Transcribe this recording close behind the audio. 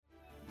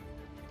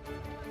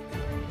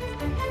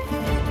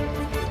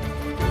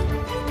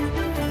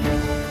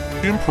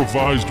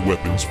Improvised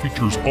Weapons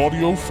features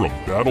audio from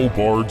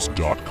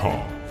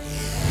BattleBards.com.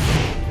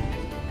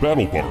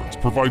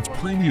 BattleBards provides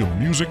premium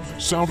music,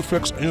 sound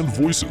effects, and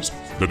voices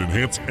that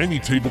enhance any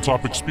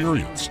tabletop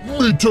experience.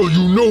 Me tell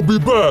you no be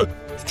bad.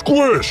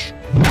 Squish!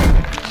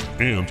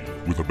 And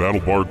with a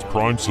BattleBards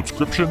Prime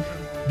subscription,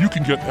 you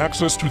can get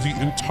access to the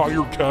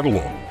entire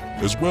catalog,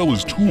 as well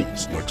as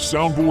tools like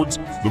soundboards,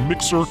 the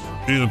mixer,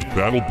 and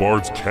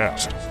BattleBards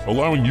Cast,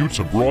 allowing you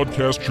to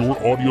broadcast your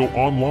audio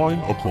online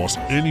across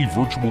any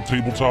virtual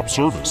tabletop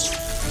service.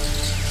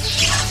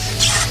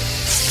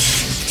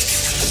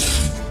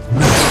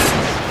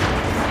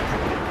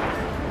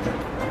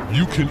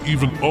 You can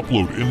even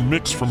upload and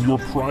mix from your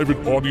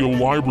private audio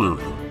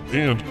library.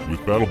 And with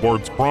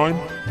BattleBards Prime,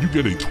 you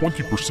get a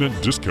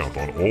 20% discount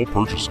on all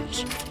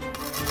purchases.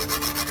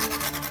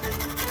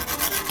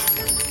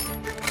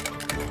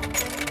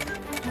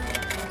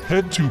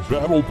 Head to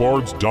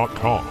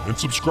BattleBards.com and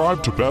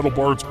subscribe to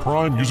BattleBards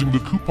Prime using the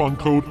coupon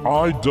code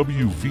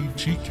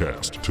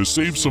IWVTcast to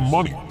save some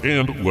money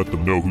and let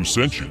them know who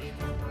sent you.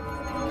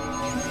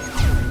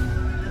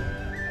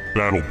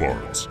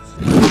 BattleBards.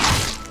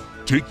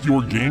 Take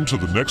your game to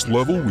the next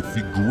level with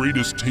the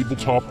greatest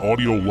tabletop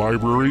audio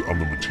library on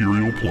the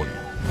material plane.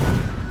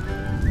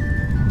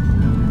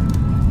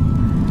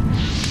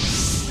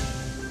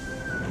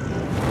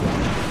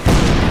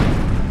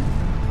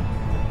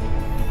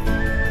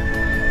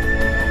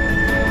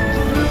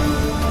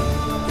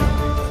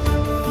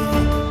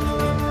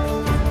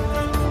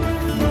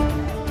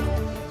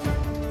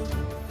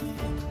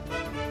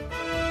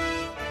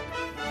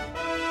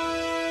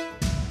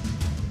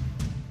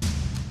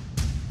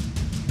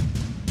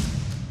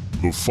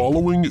 The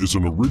following is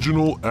an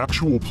original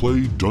actual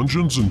play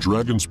Dungeons &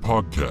 Dragons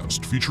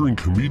podcast featuring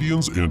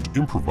comedians and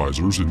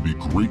improvisers in the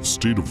great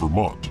state of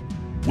Vermont.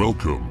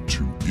 Welcome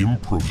to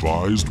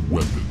Improvised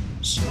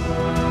Weapons.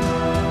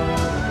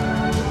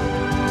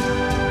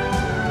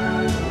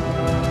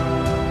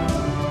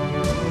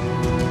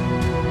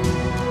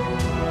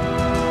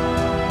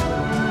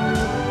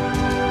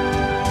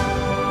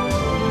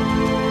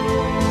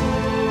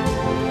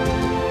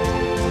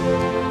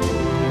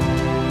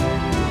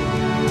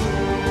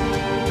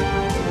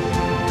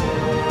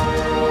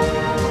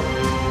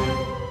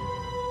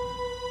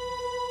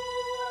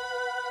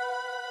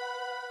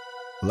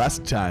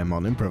 Last time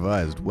on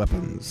Improvised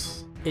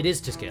Weapons. It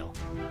is to scale.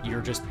 You're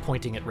just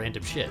pointing at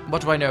random shit.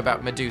 What do I know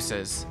about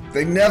Medusas?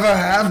 They never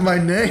have my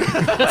name.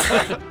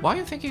 Why are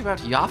you thinking about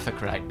Yafik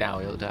right now,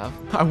 Ildov?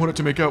 I want it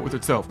to make out with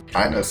itself.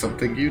 I know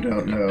something you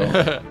don't know.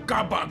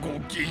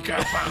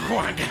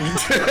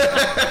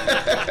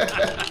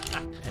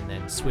 And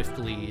then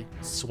swiftly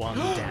swung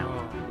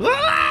down.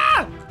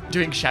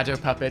 Doing shadow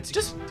puppets,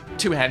 just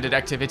two-handed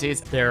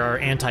activities. There are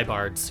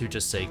anti-bards who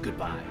just say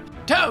goodbye.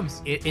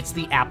 Tomes! It's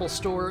the Apple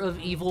Store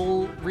of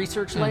evil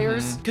research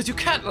layers. Because you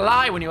can't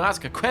lie when you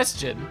ask a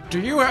question.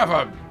 Do you have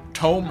a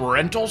tome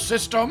rental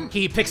system?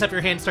 He picks up your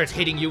hand, starts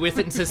hitting you with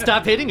it, and says,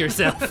 "Stop hitting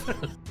yourself."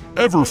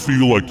 Ever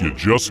feel like you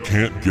just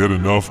can't get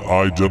enough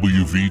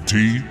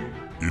IWVT?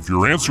 If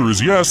your answer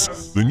is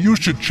yes, then you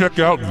should check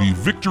out the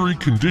Victory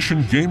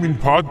Condition Gaming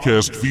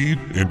podcast feed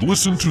and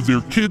listen to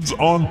their Kids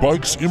on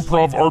Bikes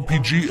improv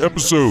RPG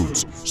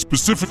episodes,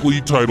 specifically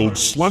titled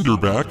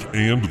Slenderback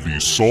and the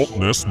Salt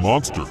Nest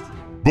Monster.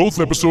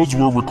 Both episodes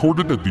were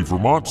recorded at the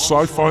Vermont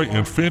Sci-Fi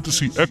and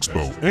Fantasy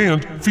Expo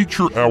and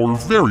feature our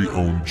very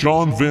own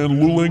John Van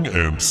Luling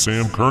and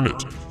Sam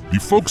Kernet. The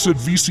folks at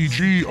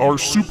VCG are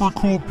super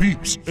cool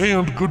peeps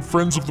and good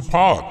friends of the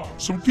pod,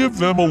 so give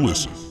them a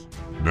listen.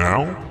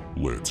 Now,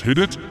 let's hit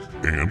it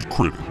and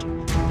crit it.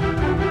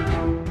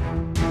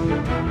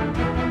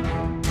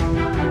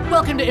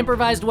 Welcome to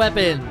Improvised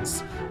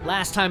Weapons.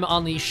 Last time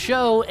on the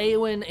show,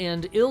 Eowyn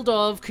and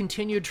Ildov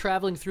continued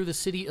traveling through the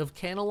city of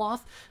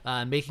Caneloth,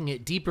 making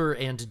it deeper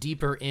and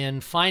deeper in,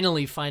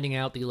 finally finding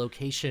out the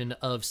location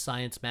of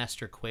Science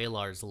Master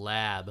Quaylar's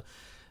lab.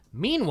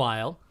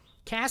 Meanwhile,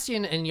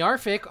 Cassian and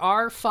Yarfik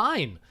are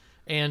fine,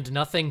 and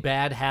nothing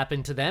bad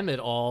happened to them at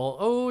all.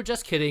 Oh,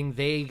 just kidding,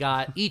 they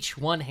got each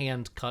one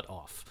hand cut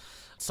off.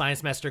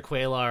 Science Master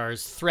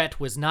Quaylar's threat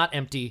was not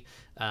empty,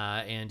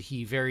 and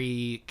he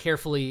very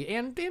carefully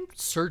and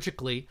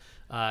surgically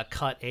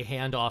cut a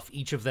hand off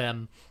each of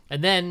them,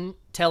 and then,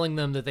 telling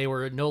them that they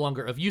were no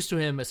longer of use to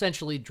him,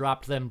 essentially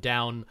dropped them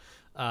down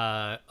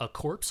a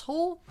corpse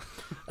hole.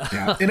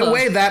 Yeah. In a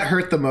way, that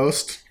hurt the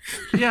most.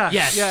 Yeah,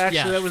 Yes,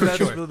 actually, that's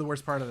sure. really the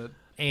worst part of it.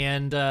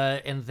 And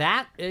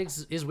that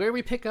is where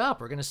we pick up.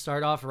 We're going to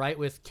start off right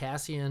with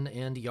Cassian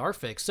and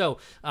Yarfik. So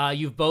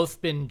you've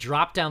both been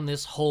dropped down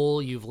this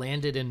hole. You've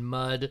landed in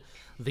mud.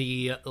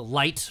 The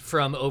light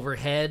from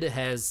overhead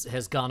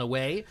has gone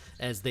away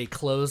as they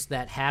closed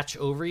that hatch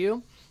over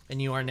you,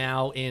 and you are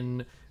now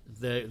in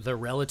the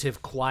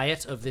relative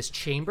quiet of this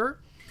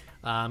chamber.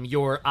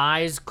 Your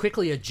eyes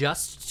quickly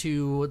adjust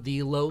to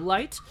the low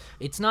light.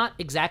 It's not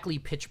exactly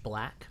pitch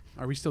black.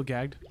 Are we still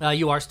gagged?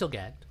 You are still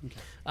gagged.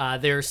 Okay.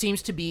 There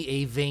seems to be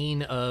a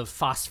vein of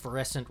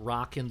phosphorescent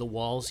rock in the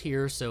walls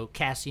here, so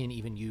Cassian,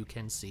 even you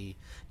can see.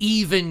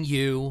 Even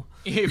you.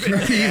 Even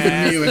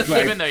you with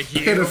Even my the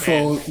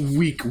pitiful,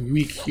 weak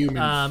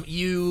human.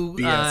 You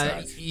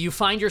BSIs. you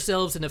find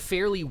yourselves in a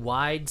fairly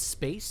wide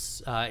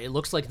space. It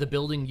looks like the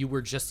building you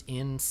were just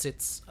in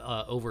sits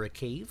over a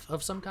cave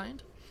of some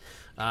kind.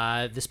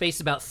 The space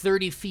is about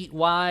 30 feet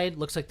wide.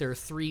 Looks like there are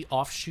 3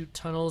 offshoot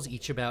tunnels,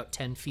 each about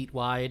 10 feet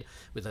wide,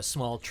 with a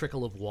small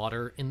trickle of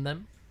water in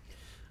them.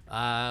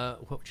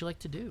 What would you like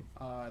to do?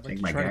 I'd like Take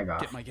to my try gag to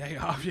off. get my gag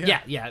off.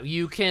 Yeah. Yeah.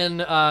 You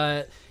can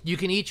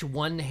each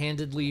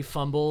one-handedly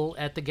fumble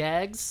at the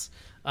gags,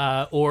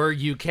 or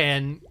you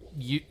can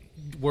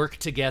work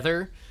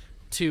together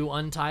to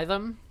untie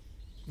them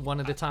one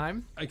at a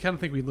time. I kind of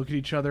think we look at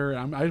each other.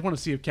 I want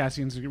to see if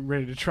Cassian's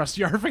ready to trust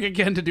Yarvik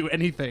again to do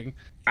anything.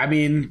 I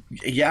mean,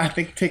 yeah, I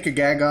think take a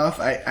gag off.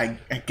 I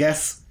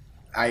guess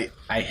I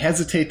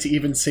hesitate to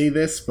even say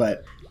this,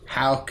 but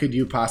how could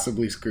you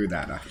possibly screw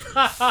that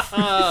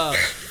up?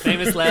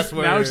 Famous last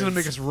words. Now he's going to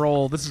make us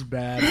roll. This is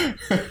bad.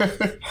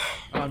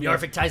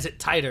 Yarvik ties it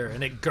tighter,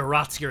 and it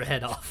garrots your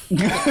head off.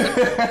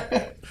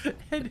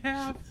 In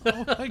half.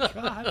 Oh my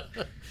god.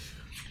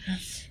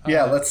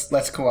 Yeah,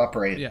 let's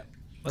cooperate. Yeah.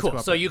 Let's Cool. go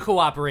up. So you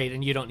cooperate,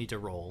 and you don't need to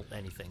roll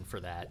anything for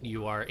that.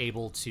 You are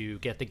able to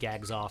get the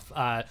gags off.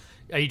 Are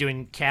you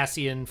doing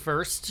Cassian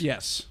first?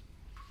 Yes.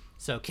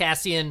 So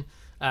Cassian,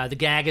 the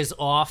gag is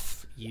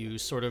off. You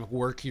sort of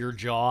work your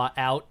jaw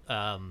out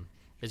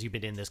as you've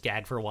been in this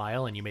gag for a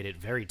while, and you made it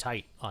very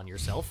tight on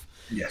yourself.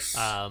 Yes.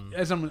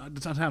 As I'm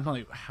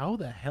like, how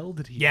the hell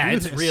did he Yeah, do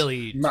it's this?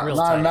 really my real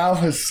tight.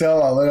 mouth is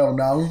still a little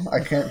numb.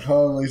 I can't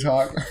totally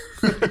talk.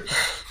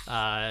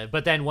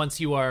 But then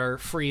once you are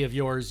free of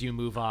yours, you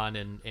move on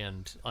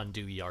and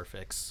undo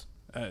Yarvik's.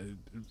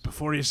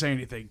 Before you say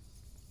anything,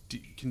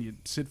 can you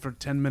sit for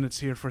 10 minutes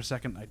here for a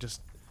second?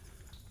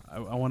 I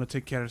want to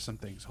take care of some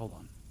things. Hold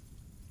on.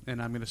 And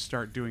I'm going to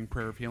start doing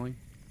prayer of healing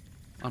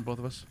on both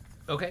of us.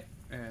 Okay.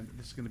 And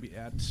this is going to be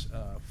at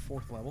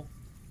 4th level.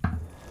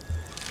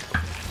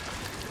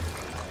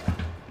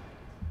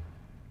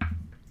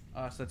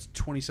 So that's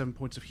 27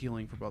 points of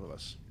healing for both of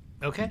us.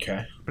 Okay.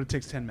 Okay. But it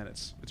takes 10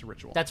 minutes. It's a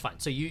ritual. That's fine.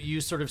 So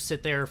you sort of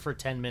sit there for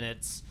 10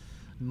 minutes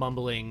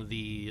mumbling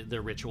the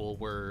ritual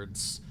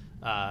words.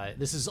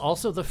 This is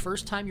also the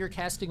first time you're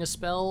casting a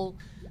spell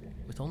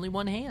with only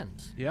one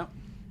hand. Yeah.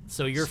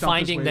 So you're Stump is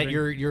finding that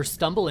waving. you're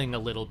stumbling a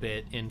little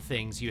bit in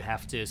things. You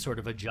have to sort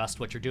of adjust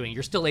what you're doing.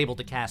 You're still able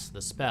to cast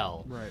the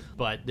spell. Right.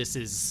 But this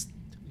is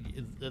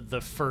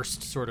the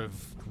first sort of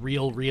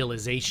real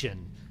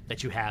realization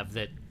that you have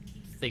that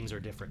things are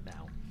different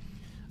now.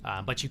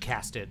 But you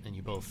cast it, and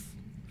you both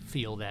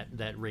feel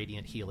that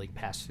radiant healing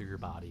pass through your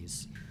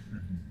bodies.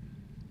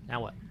 Mm-hmm.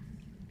 Now what?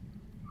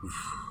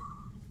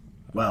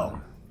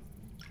 Well,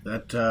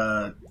 that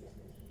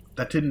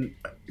didn't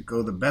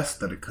go the best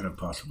that it could have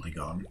possibly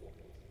gone.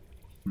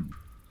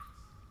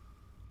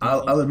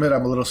 I'll admit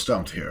I'm a little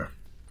stumped here,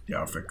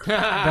 Yarvik.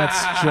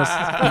 That's just...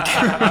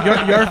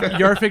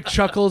 Yarvik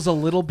chuckles a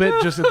little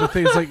bit just at the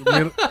things like...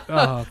 Oh,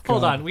 God.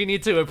 Hold on, we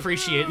need to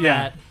appreciate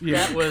that.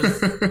 Yeah. That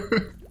was...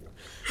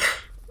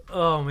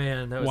 Oh,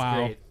 man, that was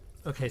Wow. great.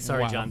 Okay,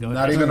 sorry, Wow. John, go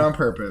Not ahead. even on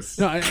purpose.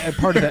 No, as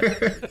part of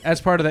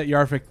that,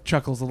 Yarvik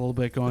chuckles a little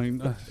bit,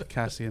 going,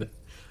 Cassian.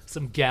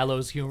 Some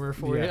gallows humor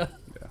for Yeah.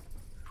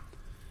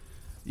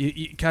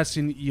 you.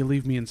 Cassian, you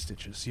leave me in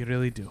stitches. You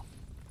really do.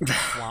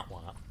 Womp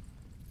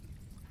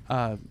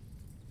womp.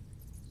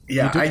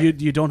 Yeah,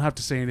 You don't have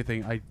to say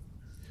anything.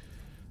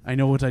 I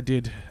know what I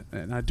did,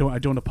 and I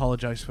don't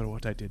apologize for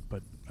what I did,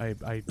 but I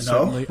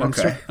certainly... no.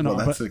 Okay. No,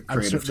 Well, that's but a I'm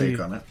creative certainly-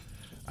 take on it.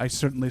 I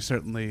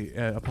certainly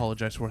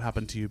apologize for what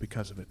happened to you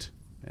because of it,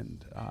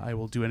 and I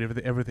will do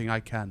everything I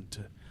can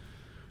to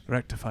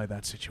rectify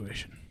that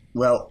situation.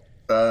 Well,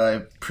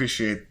 I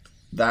appreciate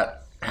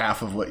that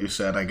half of what you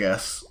said, I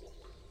guess.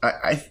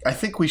 I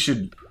think we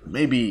should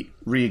maybe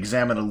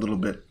re-examine a little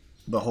bit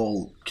the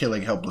whole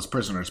killing helpless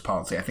prisoners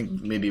policy. I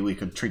think maybe we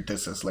could treat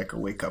this as like a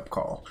wake-up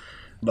call.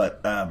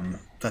 But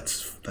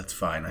that's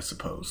fine, I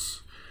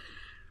suppose.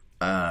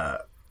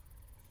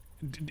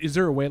 Is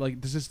there a way, like,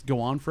 does this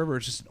go on forever, or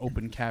is it just an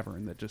open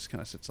cavern that just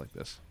kind of sits like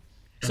this?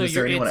 So is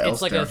there anyone it's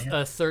else like down a here?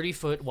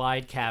 30-foot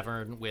wide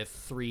cavern with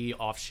 3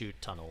 offshoot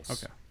tunnels.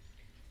 Okay.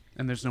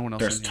 And there's no one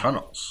else There's in here?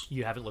 tunnels.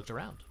 You haven't looked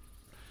around.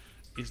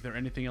 Is there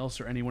anything else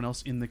or anyone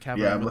else in the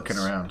cavern? Yeah, I'm with looking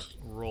us? around.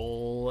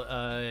 Roll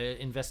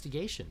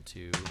investigation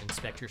to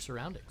inspect your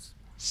surroundings.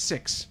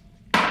 6.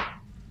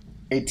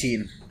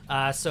 18.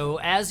 So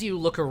as you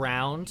look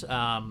around,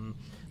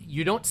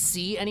 you don't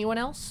see anyone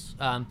else,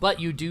 but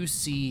you do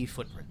see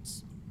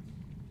footprints.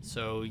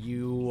 So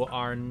you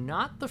are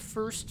not the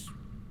first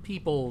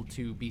people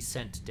to be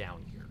sent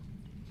down here.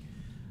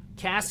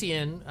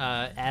 Cassian,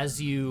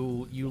 as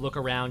you look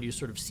around, you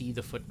sort of see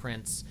the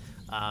footprints,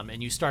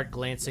 and you start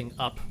glancing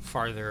up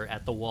farther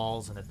at the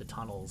walls and at the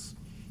tunnels.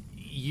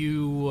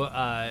 You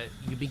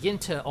begin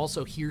to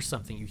also hear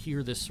something. You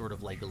hear this sort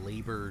of like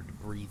labored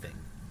breathing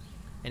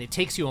and it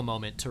takes you a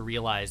moment to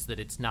realize that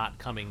it's not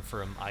coming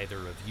from either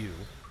of you.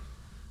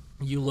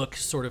 You look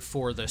sort of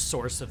for the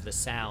source of the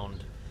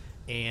sound,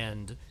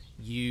 and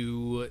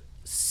you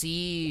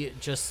see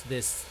just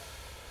this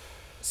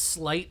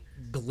slight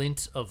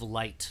glint of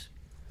light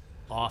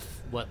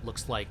off what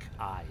looks like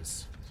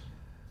eyes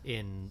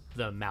in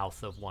the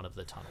mouth of one of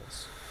the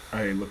tunnels.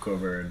 I look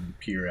over and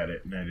peer at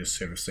it, and I just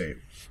sort of say,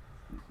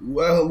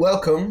 "Well,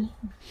 welcome.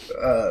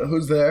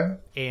 Who's there?"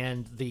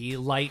 And the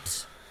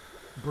light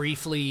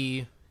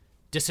briefly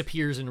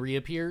disappears and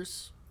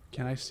reappears.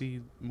 Can I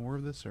see more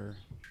of this, or?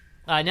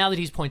 Now that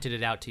he's pointed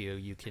it out to you,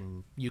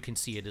 you can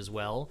see it as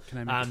well.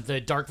 Can I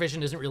The dark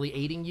vision isn't really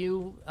aiding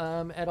you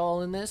at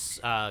all in this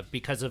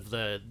because of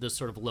the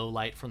sort of low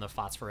light from the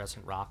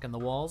phosphorescent rock in the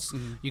walls.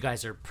 Mm-hmm. You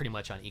guys are pretty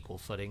much on equal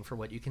footing for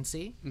what you can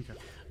see. Okay.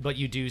 But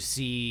you do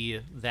see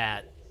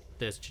that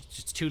there's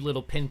just two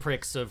little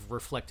pinpricks of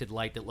reflected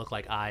light that look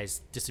like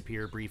eyes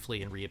disappear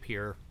briefly and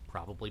reappear,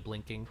 probably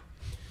blinking.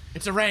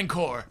 It's a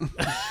rancor.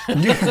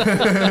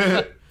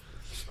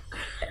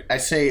 I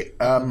say,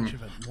 I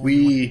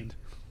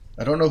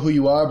don't know who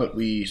you are, but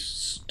we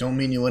don't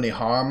mean you any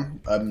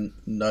harm. I'm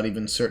not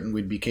even certain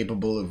we'd be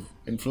capable of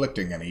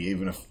inflicting any,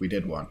 even if we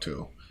did want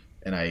to.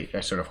 And I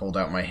sort of hold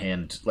out my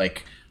hand,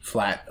 like,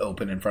 flat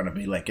open in front of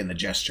me, like in the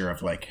gesture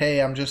of, like,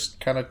 hey, I'm just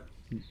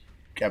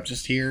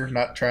here,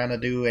 not trying to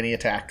do any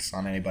attacks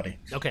on anybody.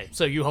 Okay,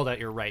 so you hold out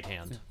your right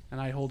hand. And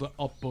I hold up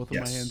both of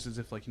my Yes. hands as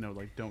if, like,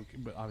 don't.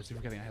 But obviously,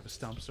 forgetting I have a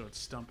stump, so it's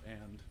stump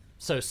and.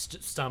 So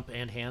stump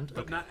and hand.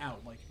 But Okay. not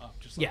out, like up,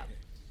 just like. Yeah.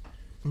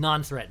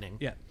 Non-threatening.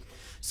 Yeah.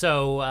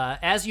 So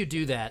as you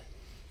do that,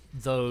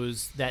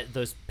 those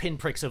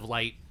pinpricks of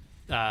light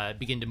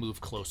begin to move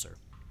closer,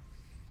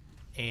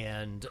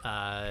 and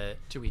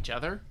To each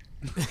other?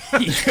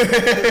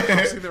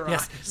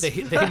 yes,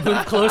 they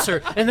move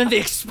closer, and then they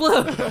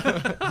explode.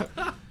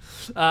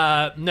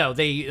 No,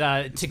 they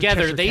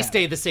together Cheshire they Cat.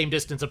 stay the same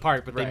distance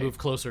apart, but they Right. move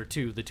closer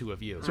to the two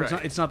of you. So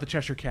it's not the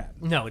Cheshire Cat.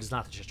 No, it is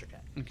not the Cheshire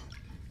Cat.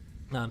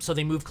 So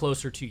they move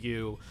closer to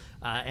you,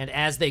 and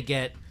as they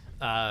get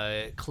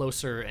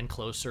closer and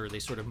closer, they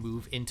sort of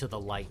move into the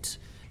light,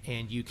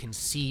 and you can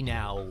see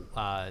now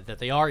that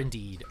they are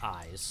indeed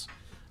eyes,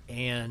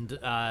 and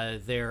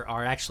there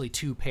are actually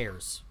two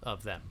pairs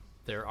of them.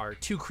 There are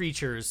two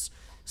creatures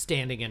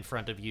standing in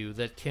front of you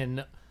that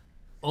can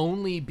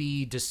only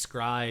be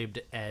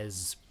described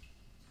as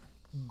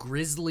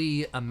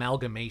grisly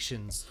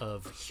amalgamations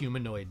of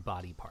humanoid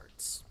body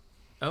parts.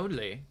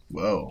 Only.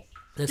 Whoa.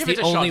 That's Give the it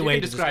a only shot. You way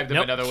can to describe them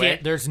nope, another can't- way.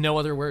 There's no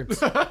other words.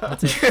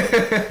 That's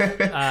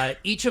it.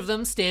 Each of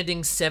them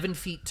standing 7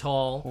 feet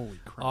tall Holy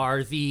crap.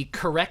 are the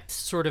correct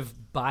sort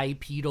of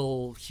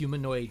bipedal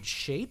humanoid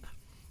shape,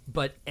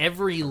 but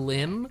every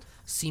limb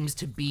seems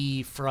to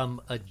be from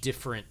a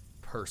different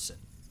person.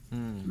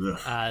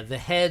 Ugh. The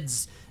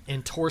heads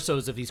and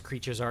torsos of these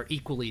creatures are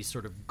equally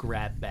sort of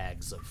grab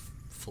bags of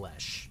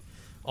flesh,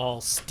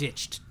 all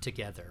stitched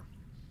together.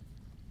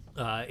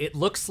 It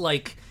looks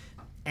like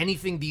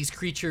anything these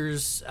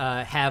creatures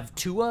have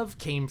two of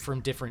came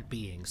from different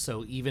beings.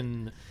 So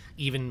even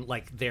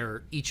like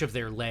each of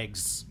their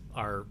legs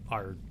are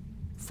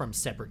from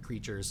separate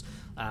creatures,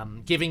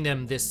 giving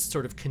them this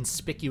sort of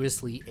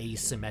conspicuously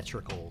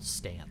asymmetrical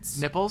stance.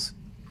 Nipples?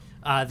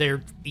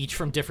 They're each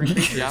from different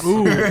creatures. Yeah.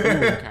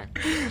 Okay.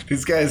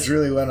 These guys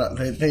really went on.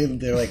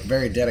 They're like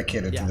very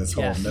dedicated to this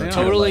whole yeah. no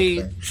Totally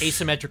tail thing.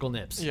 asymmetrical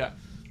nips. Yeah.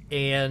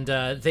 And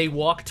they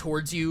walk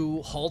towards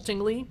you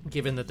haltingly,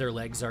 given that their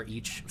legs are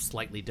each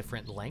slightly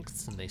different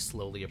lengths, and they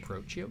slowly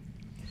approach you.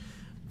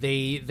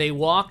 They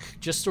walk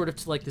just sort of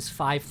to like this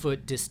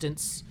 5-foot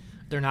distance.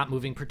 They're not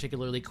moving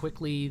particularly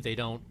quickly.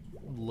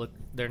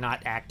 They're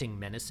not acting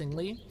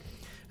menacingly.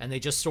 And they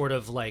just sort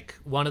of like,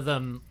 one of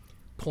them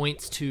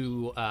points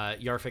to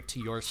Yarfik, to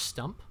your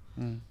stump,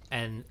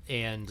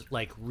 and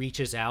like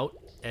reaches out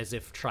as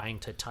if trying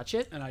to touch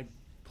it. And I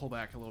pull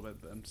back a little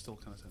bit, but I'm still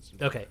kind of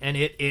sensitive. Okay, and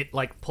it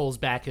like pulls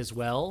back as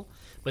well,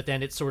 but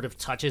then it sort of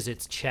touches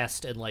its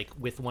chest and like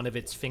with one of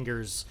its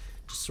fingers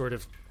just sort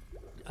of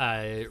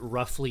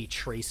roughly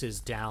traces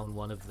down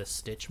one of the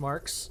stitch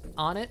marks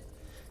on it,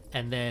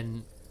 and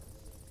then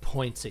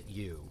points at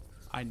you.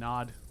 I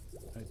nod.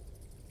 I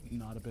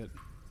nod a bit.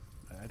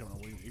 I don't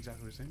know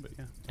exactly what you're saying, but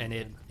yeah. And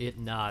it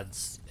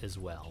nods as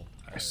well.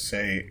 I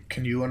say,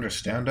 can you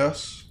understand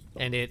us?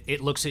 And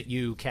it looks at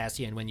you,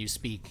 Cassian, when you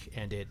speak,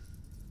 and it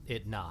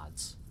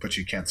nods. But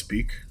you can't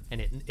speak. And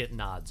it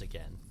nods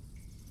again.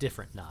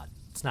 Different nod.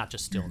 It's not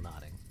just still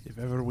nodding. If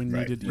ever we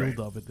Right, needed right.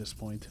 Ildov at this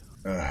point.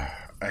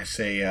 I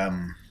say,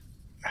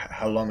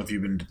 how long have you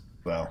been?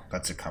 Well,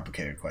 that's a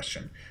complicated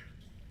question.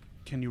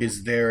 Can you?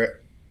 Is there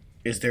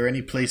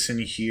any place in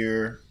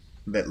here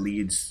that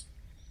leads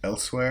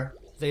elsewhere?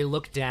 They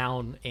look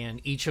down, and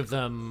each of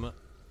them,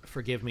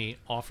 forgive me,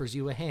 offers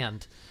you a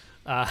hand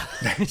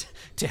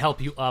to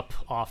help you up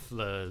off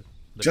the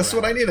Just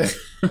what I ground.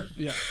 needed.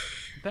 Yeah.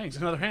 Thanks.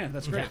 Another hand.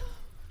 That's great.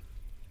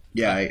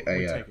 Yeah, I take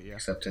it, yeah.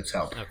 accept its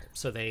help. Okay,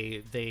 so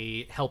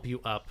they help you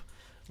up,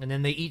 and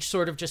then they each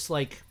sort of just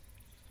like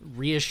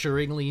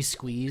reassuringly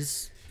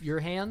squeeze your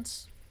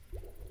hands,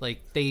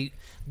 Like they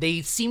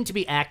seem to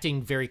be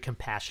acting very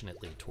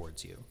compassionately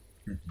towards you.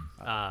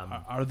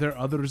 Are there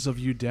others of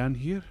you down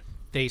here?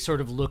 They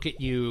sort of look at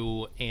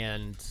you,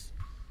 and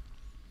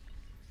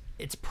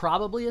it's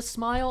probably a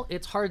smile.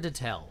 It's hard to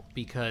tell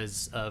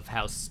because of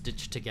how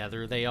stitched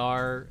together they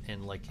are,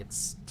 and like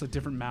it's like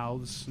different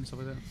mouths and stuff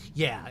like that.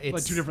 Yeah, it's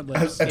Like two different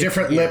lips. A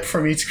different lip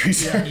from each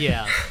creature.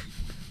 Yeah.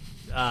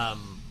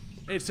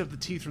 Except the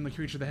teeth from the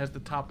creature that has the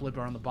top lip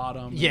are on the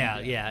bottom.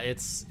 Yeah,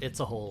 it's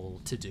a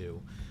whole to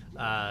do.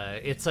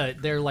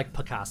 They're like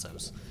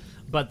Picassos,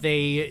 but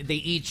they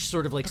each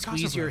sort of like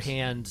squeeze your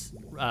hand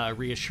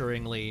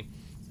reassuringly.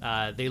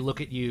 They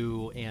look at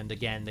you, and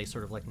again they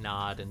sort of like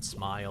nod and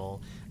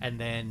smile, and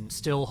then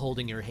still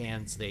holding your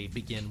hands, they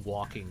begin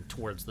walking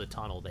towards the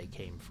tunnel they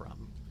came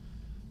from.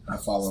 I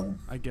follow them.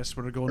 I guess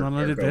we're going on an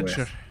Or go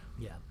adventure. with.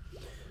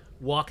 Yeah,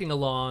 walking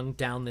along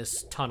down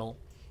this tunnel,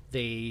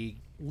 they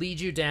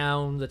lead you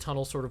down. The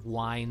tunnel sort of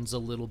winds a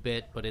little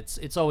bit, but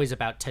it's always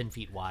about 10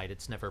 feet wide.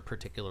 It's never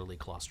particularly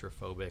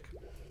claustrophobic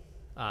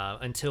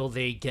until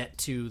they get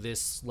to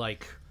this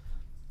like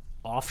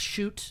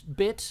offshoot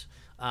bit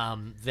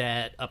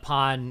that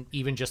upon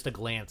even just a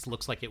glance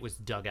looks like it was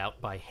dug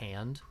out by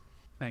hand.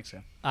 Thanks,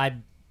 Sam.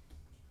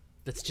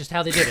 That's just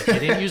how they did it. They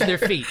didn't use their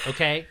feet,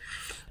 okay?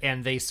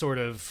 And they sort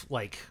of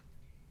like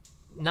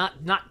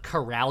not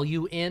corral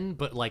you in,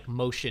 but like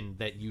motion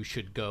that you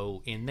should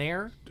go in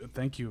there.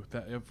 Thank you.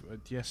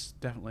 Yes,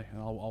 definitely.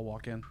 I'll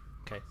walk in.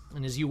 Okay.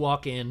 And as you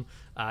walk in,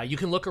 you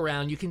can look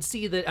around. You can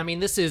see that, I mean,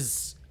 this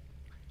is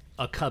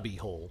a cubby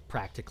hole,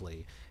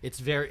 practically.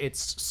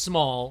 It's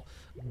small,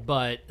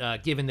 but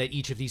given that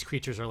each of these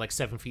creatures are like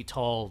 7 feet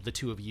tall, the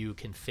two of you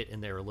can fit in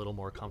there a little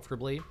more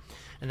comfortably.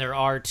 And there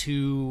are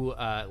two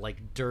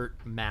like dirt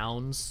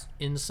mounds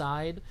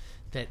inside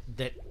that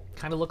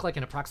kind of look like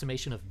an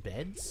approximation of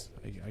beds.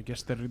 I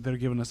guess they're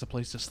giving us a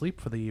place to sleep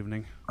for the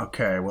evening.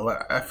 Okay,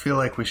 well, I feel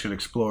like we should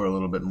explore a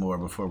little bit more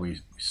before we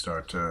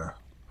start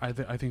I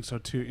think so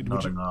too.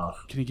 nodding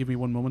off. Can you give me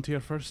one moment here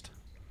first?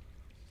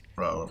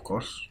 Well, of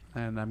course.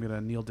 And I'm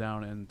gonna kneel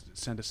down and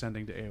send a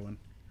sending to Eowyn.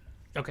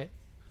 Okay.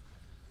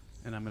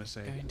 And I'm gonna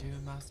say, Going to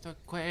Master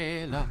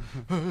Quayla.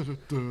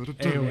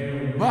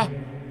 Eowyn, Ah!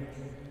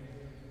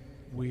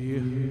 we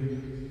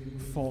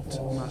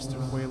fought Master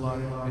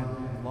Quaylar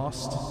and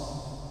lost.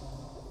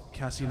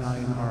 Cassie and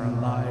I are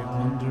alive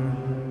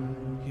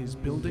under his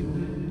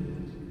building.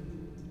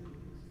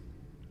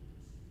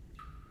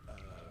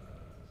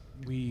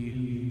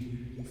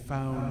 We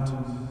found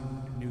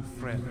new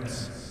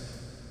friends.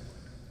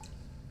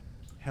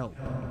 Help.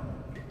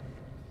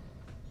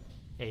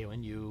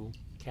 Eowyn, you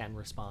can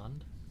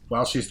respond.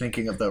 While she's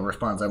thinking of the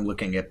response, I'm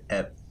looking at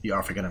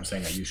Yarfik and I'm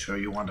saying, are you sure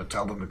you want to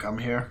tell them to come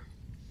here?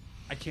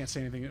 I can't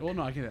say anything. Well,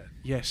 no, I can.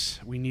 Yes,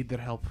 we need their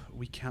help.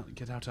 We can't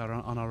get out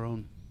on our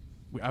own.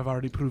 I've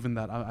already proven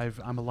that.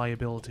 I'm a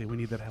liability. We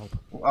need their help.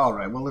 All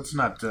right, well, let's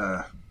not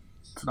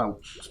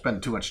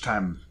spend too much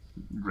time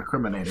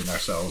recriminating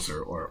ourselves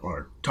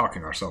or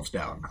talking ourselves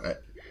down.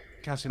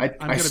 Cassian,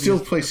 I still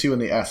place you in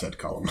the asset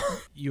column.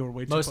 You're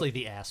way too Mostly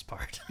the ass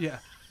part. Yeah.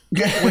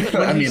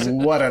 I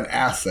mean, what an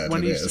asset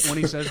When it he is. when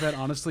he says that,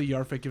 honestly,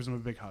 Yarfik gives him a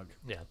big hug,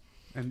 Yeah.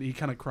 and he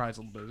kind of cries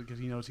a little bit because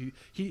he knows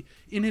he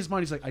in his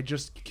mind he's like, I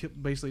just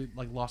basically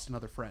like lost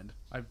another friend.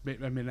 I've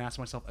been asked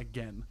myself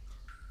again.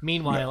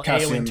 Meanwhile, Yeah,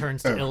 Cassian- Eowyn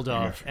turns to oh,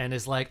 Ildov yeah. and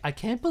is like, I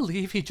can't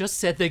believe he just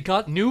said they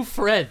got new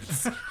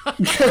friends.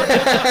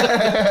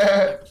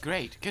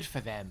 Great, good for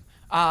them.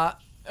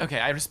 Okay,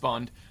 I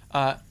respond.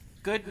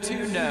 Good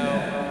to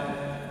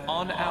know.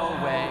 On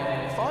our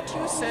way. Thought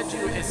you said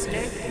you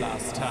escaped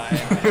last time.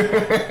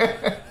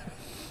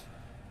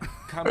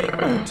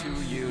 Coming to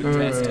you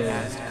dressed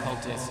as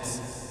cultists.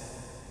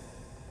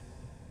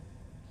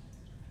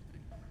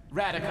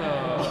 Radical.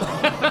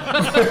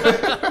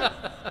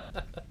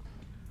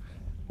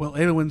 Well,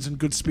 Eowyn's in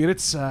good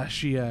spirits.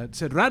 She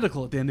said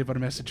radical at the end of her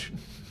message.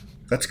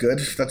 That's good.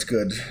 That's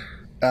good.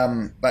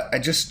 But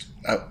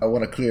I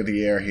want to clear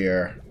the air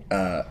here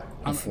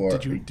before.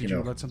 Did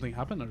you let something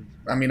happen? Or?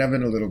 I mean, I've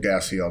been a little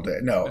gassy all day.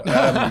 No,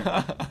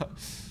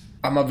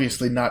 I'm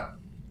obviously not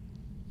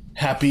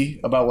happy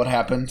about what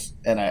happened,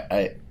 and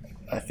I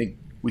think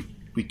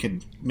we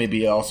could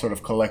maybe all sort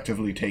of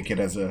collectively take it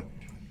as a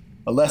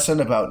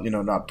lesson about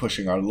not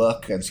pushing our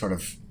luck and sort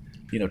of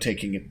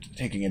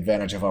taking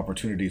advantage of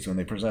opportunities when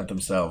they present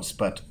themselves.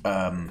 But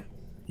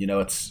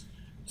it's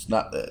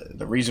not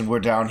the reason we're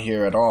down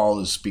here at all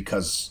is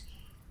because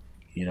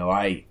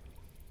I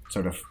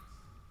sort of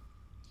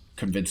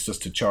convinced us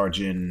to charge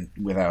in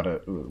without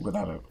a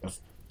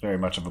very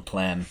much of a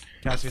plan.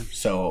 Cassian.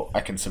 So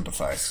I can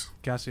sympathize.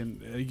 Cassian,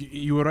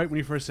 you were right when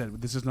you first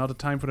said this is not a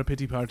time for a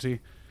pity party.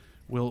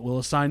 We'll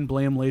assign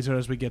blame later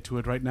as we get to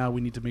it. Right now,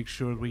 we need to make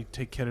sure we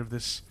take care of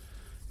this,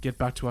 get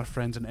back to our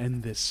friends, and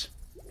end this.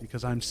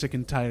 Because I'm sick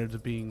and tired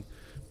of being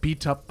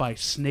beat up by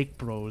snake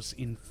bros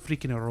in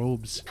freaking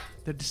robes.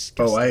 They're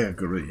disgusting. Oh, I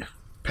agree.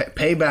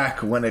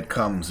 Payback when it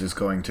comes is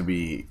going to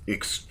be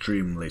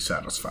extremely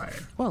satisfying.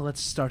 Well,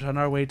 let's start on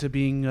our way to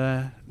being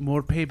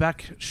more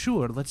payback.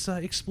 Sure, let's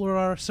explore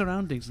our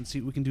surroundings and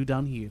see what we can do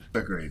down here.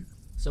 Agreed.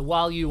 So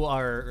while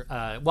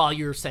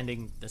you're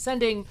ascending,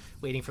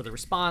 waiting for the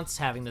response,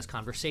 having this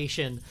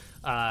conversation,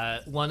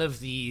 one of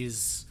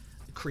these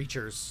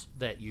creatures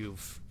that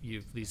you've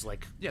these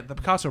like Yeah, the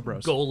Picasso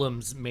Bros.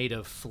 golems made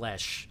of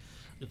flesh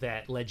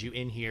that led you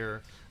in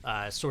here,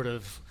 sort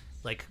of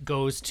like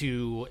goes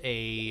to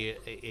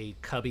a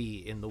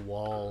cubby in the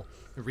wall,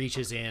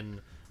 reaches in,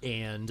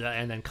 and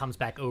then comes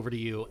back over to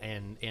you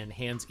and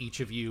hands each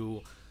of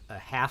you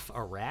half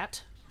a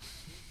rat.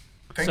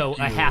 So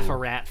a half a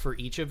rat for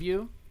each of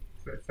you.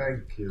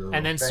 Thank you.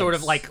 And then sort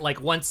of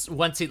like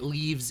once it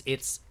leaves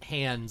its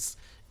hands,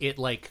 it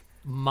like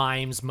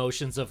mimes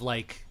motions of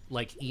like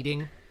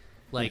eating,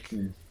 like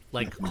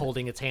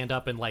holding its hand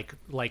up and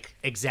like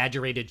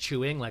exaggerated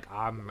chewing, like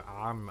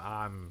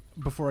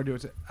Before I do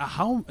it,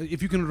 how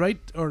if you can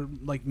write or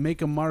like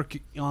make a mark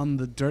on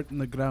the dirt in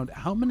the ground,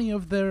 how many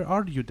of there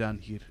are you down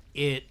here?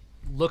 It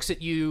looks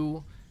at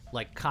you,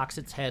 like cocks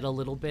its head a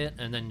little bit,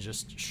 and then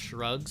just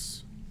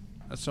shrugs.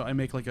 So I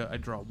make I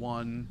draw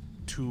 1,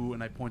 2,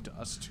 and I point to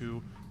us 2,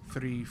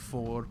 3,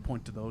 4,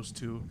 point to those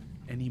 2.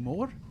 Any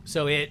more?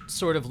 So it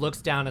sort of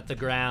looks down at the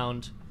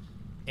ground,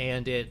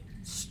 and it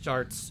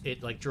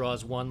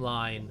draws one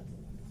line,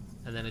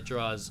 and then it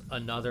draws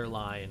another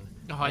line.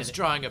 Oh, it's and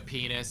drawing a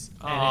penis.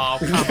 and Oh,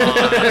 come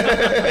on.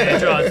 and it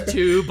draws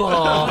two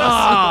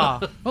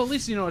balls. Well, at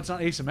least you know it's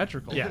not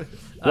asymmetrical. Yeah.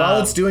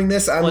 While it's doing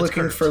this, I'm well, it's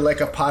looking curved. for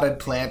like a potted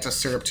plant to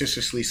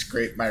surreptitiously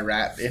scrape my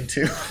rat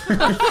into.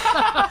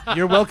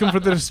 You're welcome for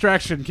the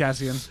distraction,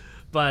 Cassian.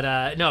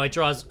 But no, it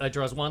draws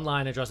one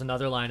line, it draws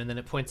another line, and then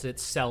it points at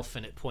itself,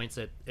 and it points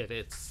at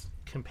its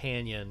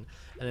companion,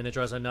 and then it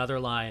draws another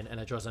line, and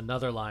it draws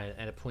another line,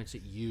 and it points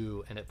at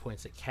you, and it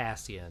points at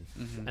Cassian,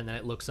 and then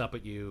it looks up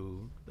at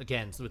you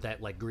again with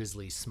that like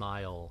grisly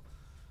smile.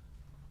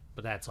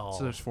 But that's all.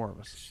 So there's 4 of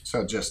us.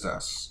 So just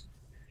us.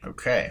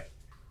 Okay.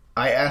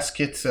 I ask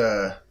it,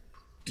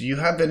 do you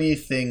have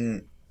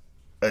anything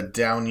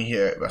down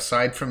here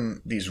aside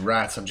from these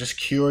rats? I'm just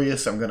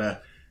curious. I'm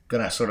gonna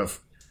sort of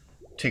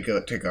take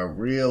a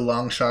real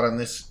long shot on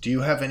this. Do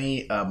you have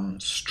any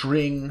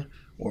string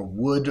or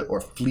wood or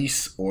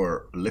fleece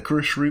or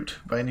licorice root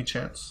by any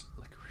chance?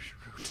 Licorice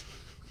root.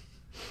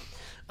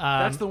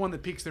 That's the one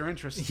that piques their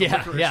interest. is the Yeah,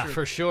 licorice yeah, root.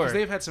 for sure. 'Cause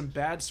they've had some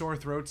bad sore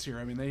throats here.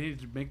 I mean, they need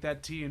to make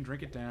that tea and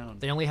drink it down.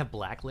 They only have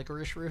black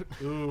licorice root.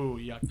 Ooh,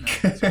 yuck. No,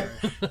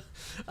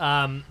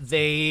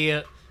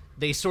 sorry.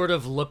 They sort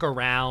of look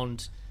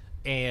around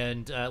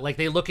and like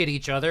they look at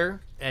each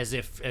other as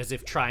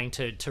if trying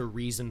to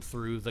reason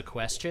through the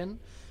question,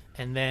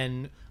 and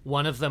then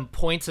one of them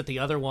points at the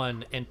other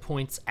one and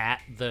points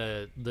at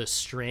the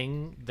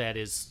string that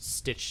is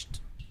stitched,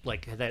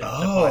 like that the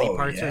body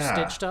parts are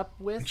stitched up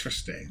with,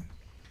 Interesting.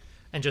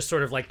 and just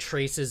sort of like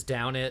traces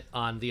down it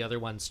on the other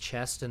one's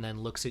chest, and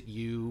then looks at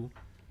you,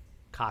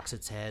 cocks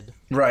its head.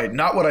 Right,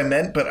 not what I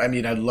meant, but I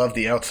mean, I love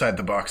the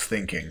outside-the-box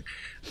thinking.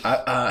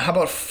 How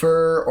about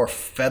fur or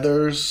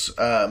feathers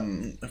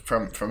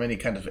from any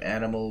kind of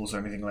animals or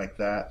anything like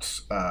that?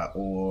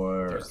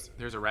 Or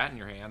There's a rat in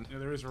your hand. Yeah,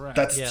 there is a rat.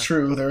 that's Yeah.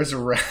 true. There is a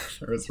rat.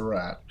 There is a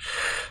rat.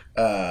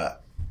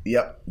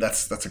 Yep,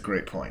 that's a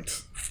great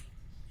point.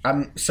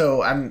 I'm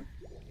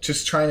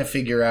just trying to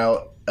figure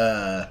out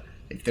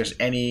if there's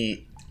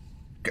any.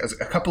 'Cause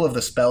a couple of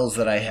the spells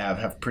that I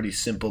have pretty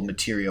simple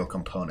material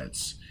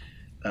components.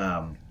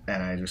 And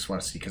I just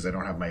want to see, because I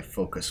don't have my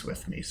focus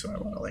with me, so I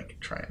want to like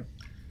try and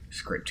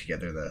scrape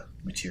together the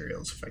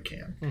materials if I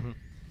can. I mean,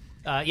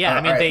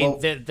 all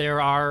right, there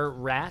are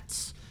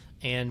rats,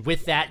 and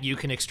with that you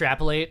can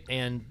extrapolate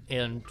and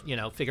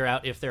figure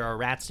out if there are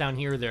rats down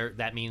here.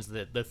 That means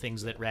that the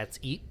things that rats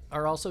eat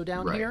are also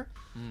down Right. here.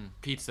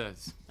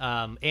 Pizzas.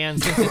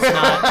 And since it's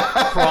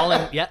not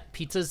crawling,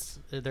 pizzas.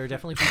 There are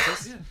definitely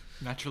pizzas.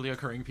 Naturally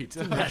occurring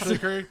pizza. Naturally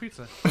occurring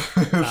pizza.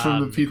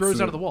 From the pizza.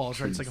 Grows out of the walls,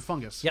 right? It's like a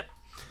fungus. Yep.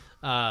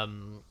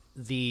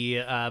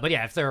 But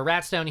yeah, if there are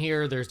rats down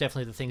here, there's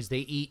definitely the things they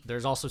eat.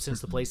 There's also, since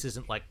the place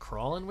isn't like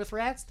crawling with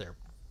rats, there are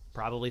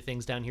probably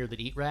things down here that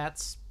eat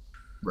rats,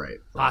 Right.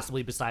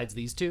 possibly besides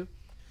these two.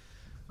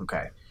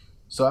 Okay.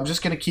 So I'm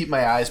just gonna keep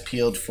my eyes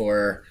peeled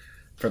for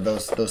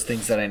those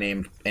things that I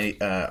named.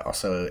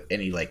 Also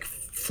any like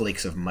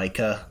flakes of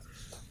mica.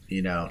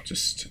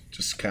 Just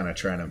kind of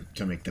trying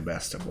to make the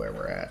best of where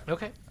we're at.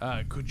 Okay.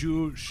 Could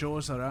you show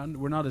us around?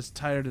 We're not as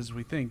tired as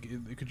we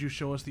think. Could you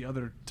show us the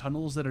other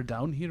tunnels that are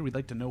down here? We'd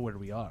like to know where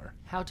we are.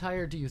 How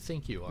tired do you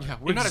think you are? Yeah,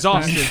 we're not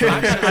Exhausted. As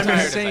tired I'm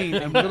as saying.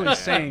 I I'm really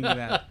saying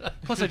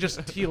that. Plus, I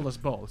just healed us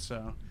both.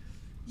 So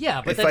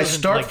Yeah, but If that I doesn't,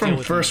 start like, deal from with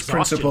the first exhaustion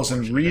principles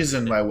and portion of it.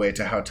 reason my way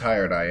to how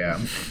tired I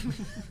am.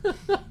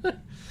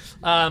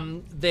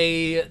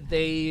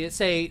 They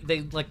say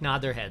they like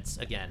nod their heads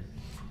again,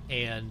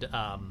 and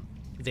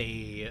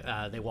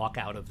they walk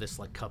out of this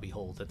like cubby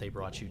hole that they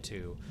brought you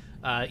to.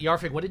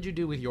 Yarfik, what did you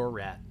do with your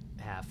rat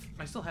half?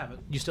 I still have it.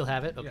 You still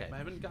have it? Okay. Yeah, I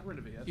haven't got rid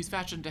of it yet. He's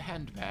fashioned a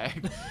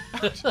handbag.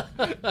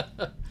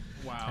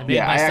 Wow. I made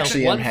Yeah, I myself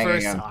actually one am fur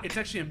hanging on. sock. It's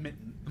actually a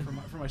mitten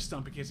for my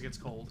stump in case it gets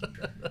cold.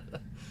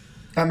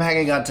 I'm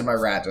hanging on to my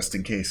rat just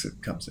in case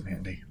it comes in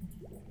handy.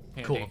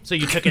 handy. Cool. So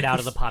you took it out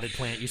of the potted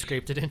plant you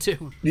scraped it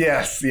into.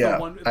 Yes, yeah.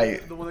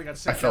 The one that got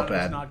sent I felt down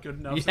was bad. not good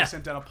enough. So Yeah. they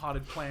sent down a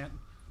potted plant.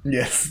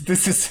 Yes,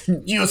 this is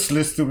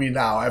useless to me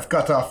now. I've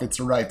cut off its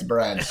right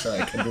branch, so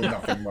I can do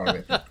nothing more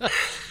with it.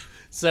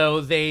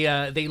 So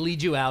they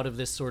lead you out of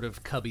this sort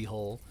of cubby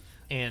hole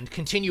and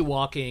continue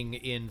walking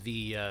in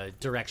the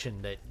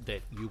direction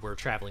that you were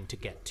traveling to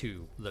get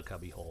to the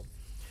cubby hole,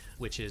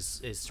 which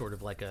is sort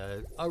of like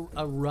a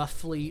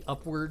roughly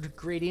upward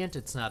gradient.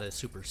 It's not a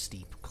super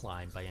steep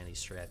climb by any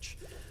stretch.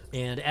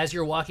 And as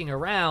you're walking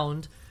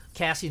around,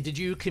 Cassian, did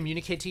you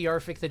communicate to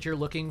Yarfik that you're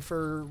looking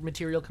for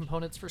material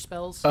components for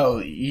spells? Oh,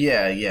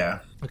 yeah.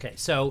 Okay,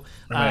 so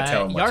I'm gonna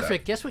tell him what's Yarfik,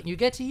 up. guess what you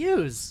get to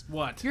use?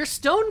 What? Your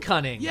stone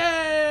cunning.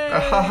 Yay!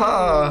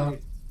 Haha. So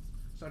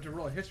I have to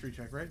roll a history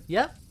check, right?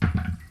 Yep.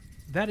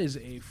 That is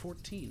a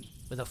 14.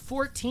 With a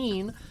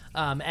 14,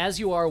 as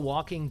you are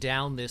walking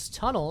down this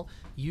tunnel,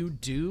 you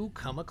do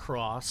come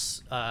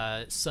across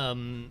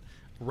some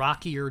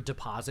rockier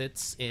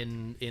deposits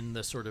in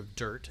the sort of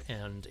dirt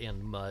and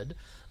mud,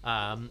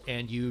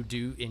 and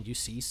you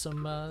see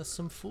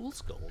some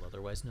fool's gold,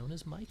 otherwise known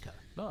as mica.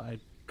 No, I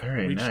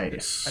Very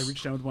nice. I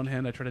reach down with one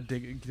hand. I try to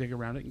dig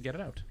around it and get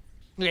it out.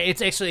 Okay,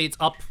 it's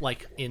up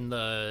like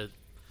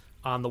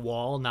on the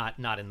wall,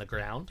 not in the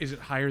ground. Is it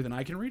higher than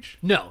I can reach?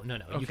 No, you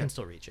Okay. can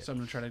still reach it. So I'm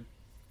gonna try to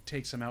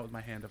take some out with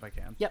my hand if I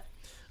can. Yep.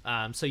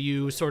 So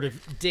you sort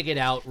of dig it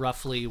out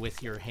roughly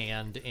with your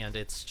hand, and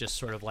it's just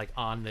sort of like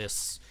on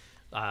this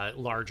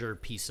larger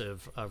piece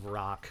of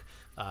rock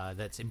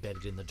that's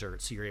embedded in the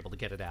dirt. So you're able to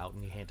get it out,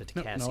 and you hand it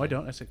to Cassian. No, I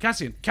don't. I said,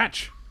 Cassian,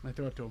 catch! And I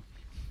throw it to him.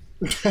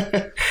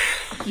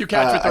 You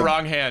catch with the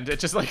wrong hand. It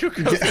just like goes.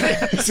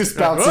 It just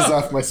bounces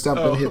off my stump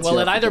and hits Well,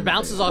 you. it either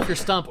bounces off your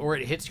stump or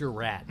it hits your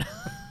rat.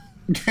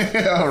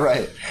 All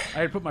right. I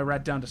had put my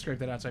rat down to scrape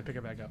that out, so I pick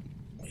it back up.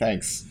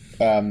 Thanks.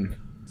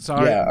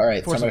 Sorry. Yeah, all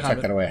right. So Force I'm of going to tuck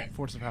habit. that away.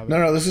 Force of habit.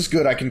 No, this is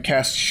good. I can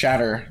cast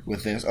Shatter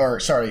with this. Or,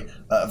 sorry,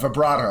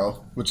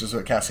 Vibrato, which is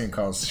what Cassian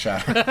calls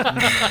Shatter.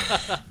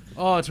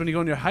 Oh, it's when you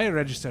go in your higher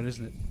register,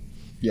 isn't it?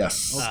 Yes.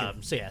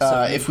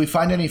 So If we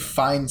find any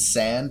fine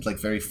sand, like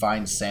very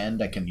fine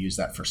sand, I can use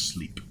that for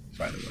sleep,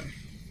 by the way.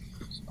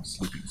 It's a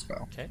sleeping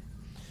spell. Okay.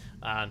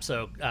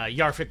 So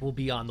Yarfik will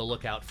be on the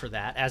lookout for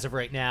that. As of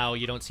right now,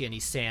 you don't see any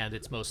sand.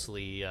 It's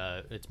mostly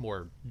it's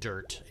more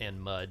dirt and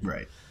mud.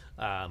 Right.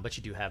 But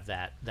you do have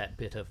that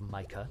bit of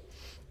mica,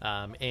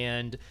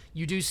 and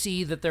you do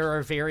see that there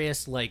are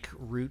various like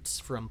roots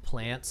from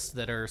plants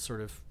that are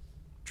sort of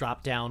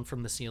dropped down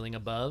from the ceiling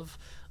above.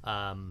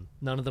 None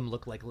of them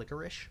look like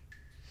licorice.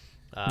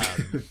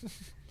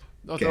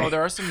 Although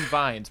there are some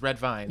vines, red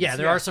vines. Yeah,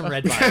 there are some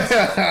red vines.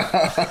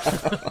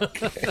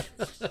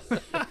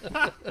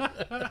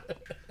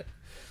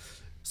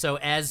 So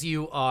as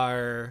you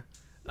are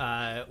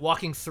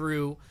walking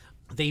through,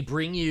 they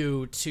bring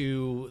you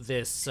to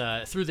this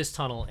through this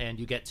tunnel, and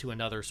you get to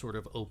another sort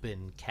of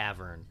open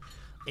cavern.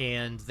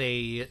 And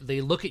they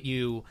look at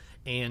you,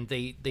 and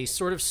they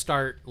sort of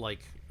start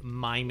like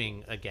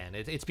miming again.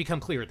 It's become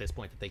clear at this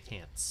point that they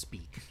can't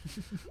speak.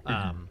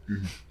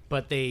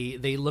 But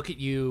they look at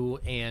you,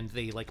 and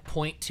they like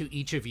point to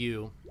each of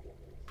you,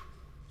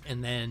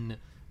 and then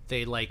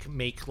they like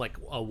make like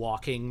a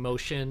walking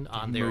motion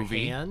on their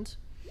Movie. hand.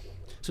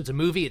 So it's a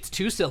movie. It's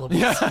 2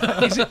 syllables.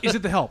 Is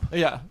it the help?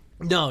 Yeah.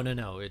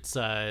 No. It's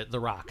The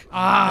Rock.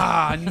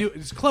 I knew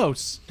it's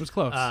close. It was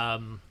close.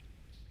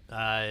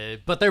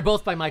 But they're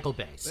both by Michael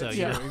Bay. So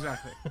you yeah, know,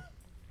 exactly.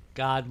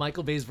 God,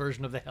 Michael Bay's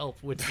version of The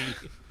Help would be.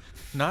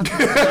 Not would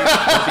be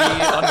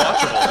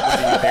unwatchable.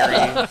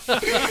 Would be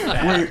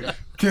very. Wait,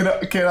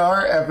 can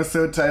our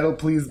episode title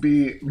please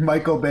be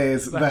Michael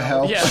Bay's The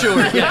Help? Yeah. Sure.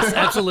 Yes,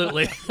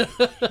 absolutely.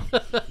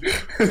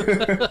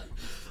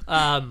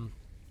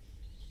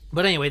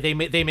 But anyway,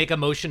 they make a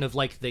motion of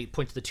like they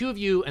point to the 2 of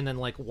you, and then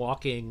like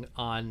walking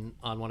on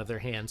one of their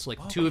hands,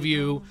 like the 2 of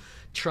you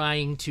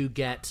trying to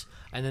get,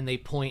 and then they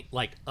point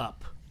like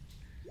up.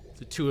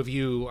 The 2 of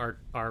you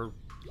are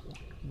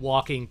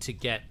walking to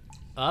get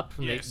up,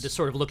 and Yes. they're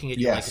sort of looking at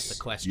you like it's a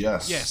question.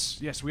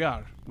 Yes, we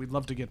are. We'd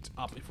love to get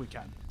up if we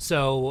can.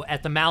 So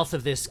at the mouth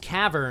of this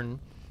cavern,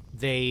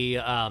 they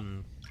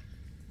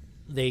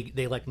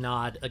like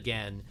nod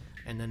again,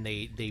 and then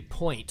they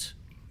point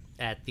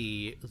at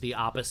the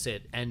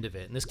opposite end of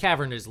it. And this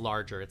cavern is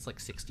larger; it's like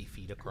 60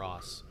 feet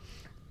across.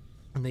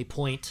 And they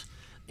point,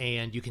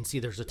 and you can see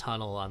there's a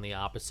tunnel on the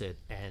opposite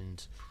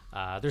end.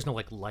 There's no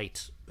like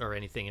light or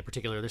anything in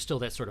particular. There's still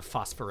that sort of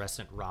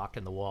phosphorescent rock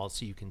in the wall,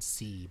 so you can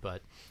see,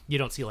 but you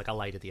don't see like a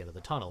light at the end of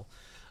the tunnel.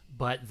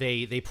 But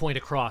they point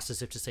across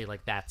as if to say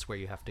like that's where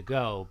you have to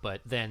go.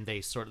 But then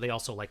they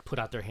also like put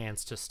out their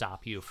hands to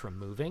stop you from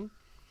moving.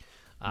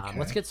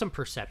 Let's get some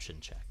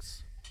perception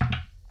checks.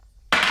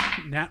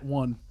 Nat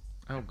 1.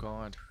 Oh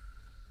God.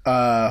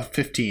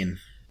 15.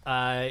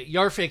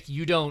 Yarfik,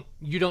 you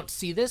don't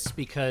see this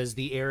because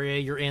the area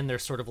you're in,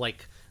 there's sort of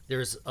like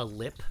there's a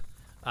lip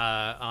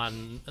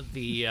on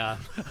the. I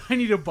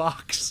need a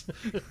box.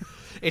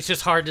 It's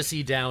just hard to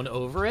see down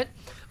over it.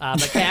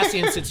 But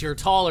Cassian, since you're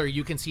taller,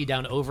 you can see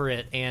down over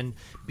it, and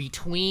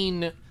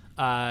between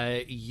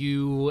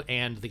you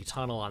and the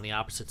tunnel on the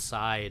opposite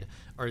side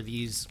are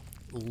these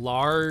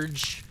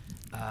large,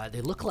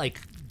 they look like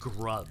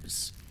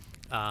grubs.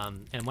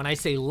 And when I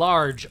say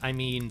large, I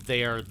mean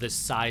they are the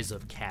size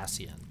of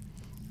Cassian.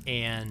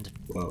 And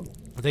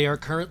they are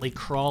currently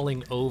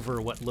crawling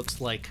over what looks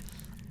like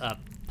a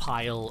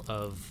pile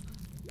of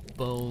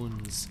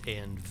bones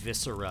and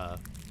viscera.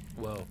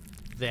 Whoa.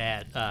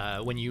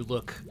 That when you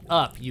look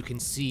up, you can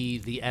see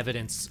the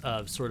evidence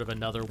of sort of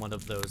another one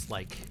of those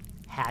like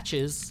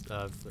hatches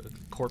of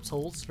corpse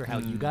holes for how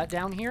you got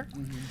down here.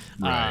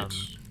 Right.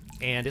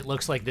 And it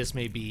looks like this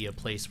may be a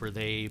place where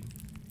they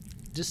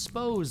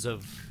dispose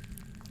of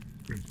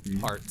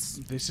parts.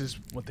 This is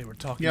what they were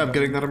talking Yeah, about. I'm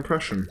getting that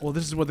impression. Well,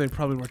 this is what they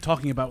probably were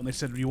talking about when they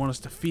said you want us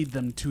to feed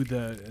them to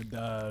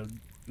the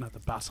not the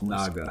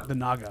basilisk. Naga. The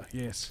Naga,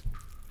 yes.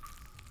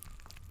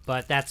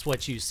 But that's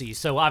what you see.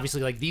 So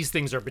obviously, like, these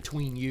things are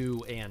between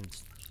you and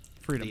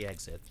Freedom. the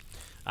exit.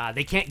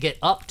 They can't get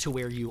up to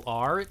where you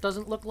are, it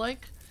doesn't look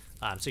like.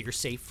 So you're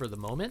safe for the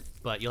moment,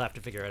 but you'll have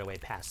to figure out a way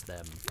past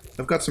them.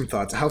 I've got some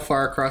thoughts. How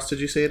far across did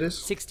you say it is?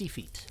 60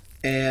 feet.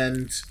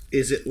 And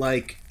is it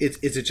like is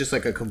it just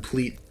like a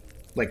complete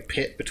like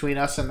pit between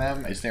us and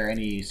them? Is there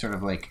any sort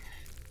of like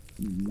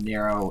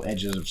narrow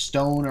edges of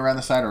stone around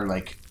the side, or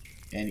like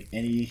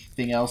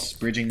anything else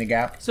bridging the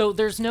gap? So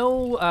there's no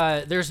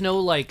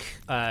like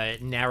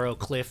narrow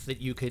cliff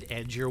that you could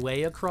edge your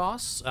way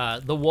across.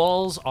 The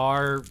walls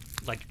are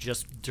like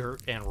just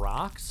dirt and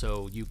rock,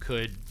 so you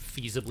could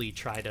feasibly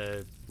try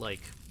to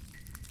like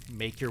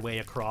make your way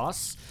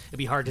across. It'd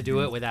be hard to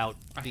do it without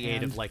the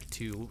aid of like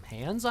two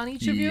hands on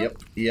each of you.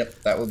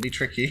 Yep, that would be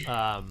tricky.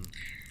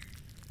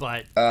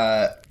 But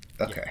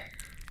Okay.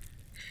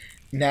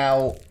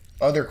 Now,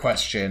 other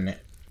question: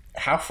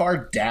 how far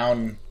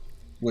down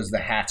was the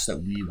hatch that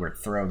we were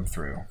thrown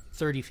through?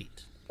 30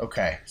 feet.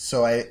 Okay,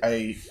 so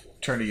I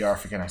turn to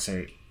Yarfik and I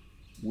say,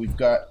 we've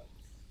got,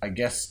 I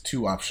guess,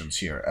 two options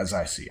here, as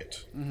I see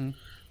it. Mm-hmm.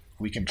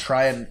 We can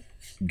try and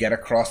get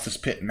across this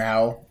pit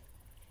now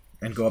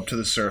and go up to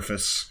the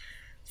surface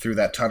through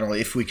that tunnel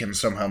if we can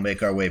somehow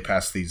make our way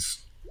past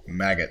these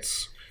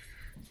maggots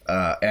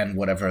and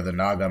whatever the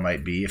Naga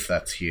might be, if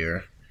that's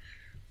here.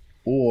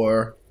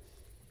 Or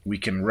we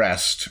can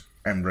rest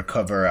and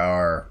recover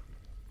our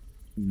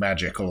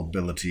magical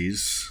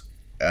abilities,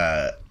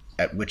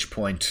 at which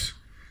point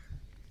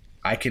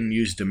I can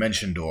use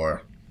Dimension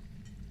Door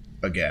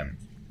again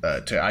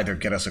to either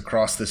get us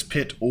across this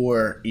pit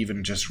or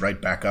even just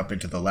right back up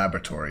into the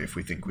laboratory if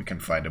we think we can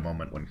find a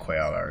moment when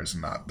Qualar is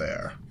not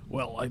there.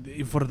 Well,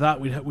 for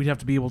that we'd have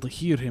to be able to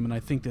hear him, and I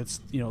think that's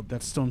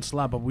that stone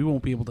slab, but we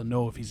won't be able to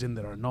know if he's in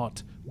there or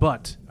not.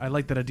 But I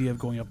like that idea of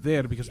going up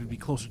there because we'd be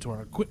closer to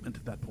our equipment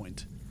at that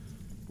point.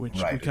 Which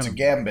Right, we it's kind a of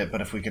gambit, but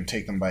if we can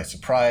take them by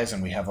surprise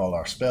and we have all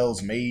our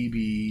spells,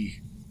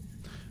 maybe...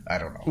 I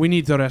don't know. we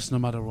need to rest no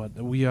matter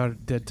what. We are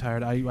dead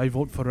tired. I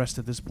vote for rest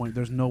at this point.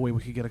 There's no way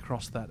we could get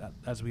across that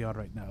as we are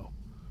right now.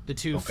 The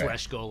two Okay,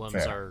 flesh golems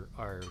fair.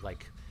 are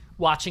like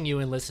watching you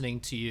and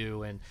listening to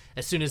you, and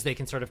as soon as they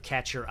can sort of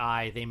catch your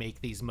eye, they make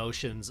these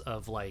motions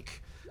of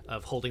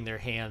holding their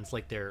hands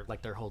like they're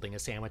holding a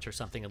sandwich or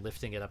something and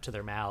lifting it up to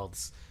their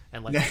mouths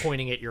and like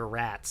pointing at your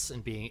rats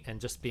and being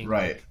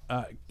Right.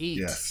 like, eat.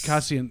 Yes.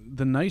 Cassian,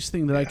 the nice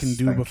thing that I can Yes,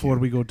 do thank before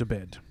you. we go to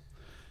bed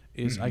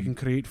is I can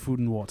create food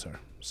and water.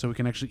 So we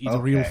can actually eat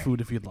real Okay. food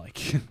if you'd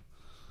like. You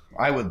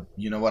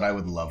know what, I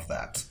would love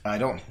that. I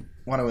don't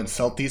want to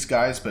insult these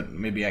guys, but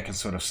maybe I can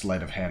sort of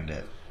sleight of hand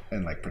it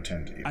and like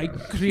pretend to eat I my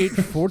rat. create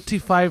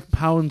 45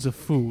 pounds of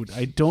food.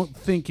 I don't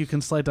think you can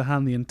sleight of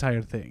hand the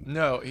entire thing.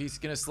 No, he's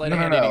gonna sleight No,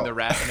 of hand no, eating no. the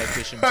rat in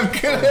addition I'm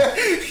to.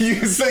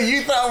 gonna, so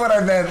you thought what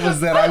I meant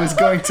was that I was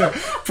going to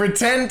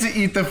pretend to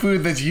eat the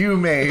food that you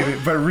made,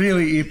 but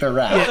really eat the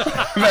rat.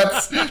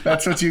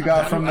 That's what you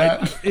got from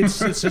that. It's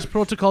just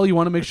protocol. You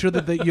want to make sure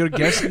that your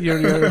guests,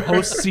 your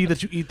hosts, see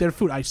that you eat their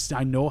food.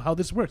 I know how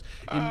this works.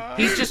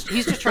 He's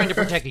just trying to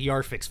protect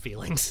Yarfik's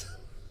feelings.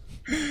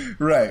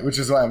 Right, which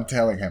is why I'm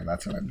telling him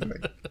that's what I'm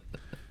doing.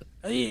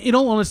 In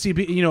all honesty,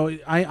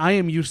 I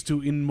am used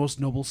to, in most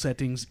noble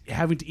settings,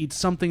 having to eat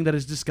something that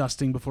is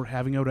disgusting before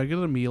having a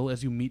regular meal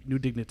as you meet new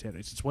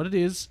dignitaries. It's what it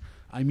is.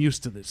 I'm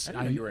used to this. I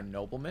didn't know you were a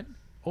nobleman.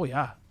 Oh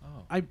yeah.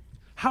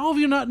 How have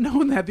you not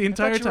known that the I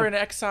entire thought you were time?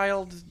 an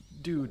exiled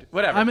dude.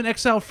 Whatever. I'm an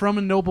exile from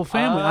a noble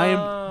family. I am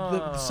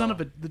the son of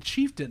the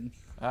chieftain.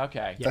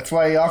 Okay. That's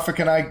why Yarfik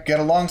and I get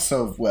along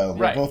so well.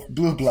 We're Right. both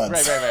blue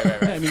bloods.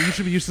 Right. I mean, you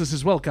should be used to this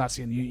as well,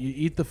 Cassian. You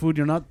eat the food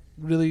you're not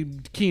really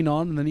keen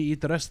on, and then you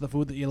eat the rest of the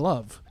food that you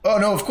love. Oh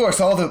no, of course,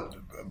 all the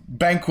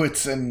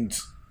banquets and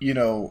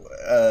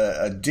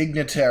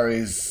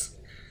dignitaries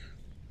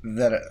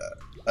that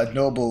a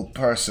noble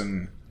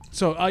person.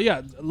 So,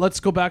 let's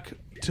go back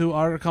to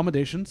our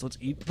accommodations. Let's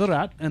eat the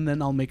rat, and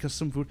then I'll make us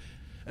some food.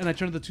 And I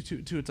turn to the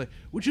two. It's like,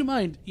 would you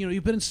mind?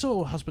 You've been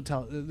so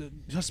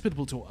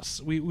hospitable to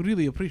us. We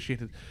really appreciate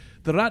it.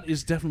 The rat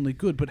is definitely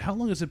good, but how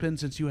long has it been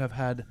since you have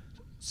had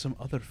some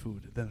other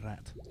food than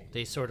rat?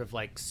 They sort of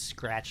like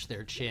scratch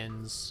their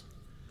chins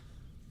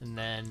and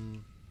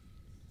then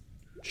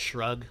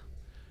shrug.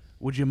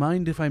 Would you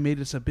mind if I made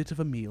us a bit of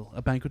a meal,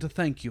 a banquet to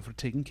thank you for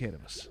taking care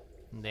of us?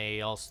 And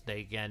they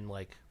again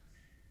like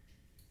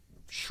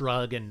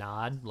shrug and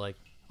nod, like,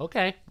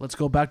 okay. Let's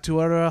go back to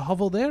our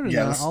hovel there. And,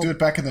 Yeah, let's do it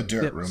back in the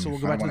dirt Yep, room. so we'll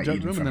I go back to wanna the eat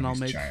dirt in room, and front then of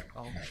these giant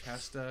I'll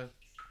cast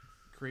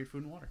create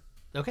food and water.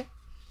 Okay.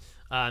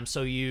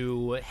 So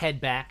you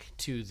head back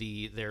to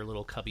their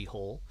little cubby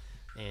hole,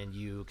 and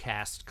you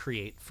cast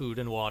create food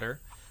and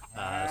water.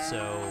 Was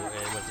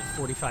it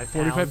 45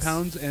 pounds? 45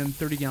 pounds and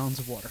 30 gallons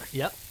of water.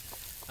 Yep.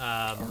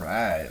 All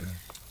right.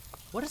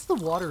 What does the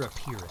water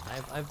appear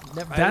in? I've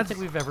never. I don't That's- think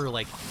we've ever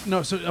like.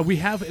 No, so we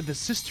have the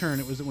cistern.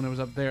 It was when it was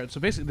up there. So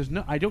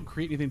basically, I don't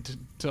create anything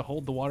to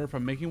hold the water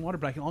from making water,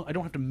 but I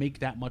don't have to make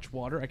that much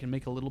water. I can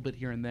make a little bit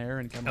here and there,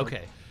 and kind of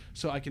Okay.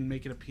 So I can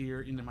make it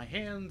appear into my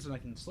hands, and I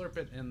can slurp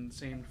it, and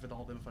same with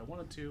all of them if I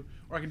wanted to,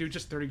 or I can do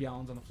just 30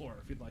 gallons on the floor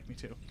if you'd like me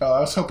to. Oh,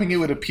 I was hoping it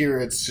would appear.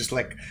 It's just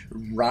like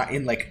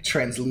in like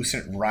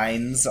translucent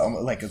rinds,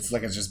 like it's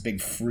just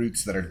big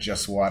fruits that are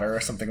just water or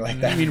something like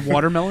that. I mean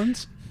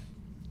watermelons.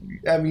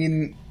 I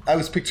mean, I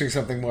was picturing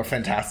something more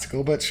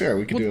fantastical, but sure,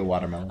 we could do a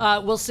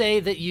watermelon. We'll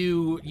say that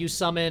you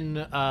summon.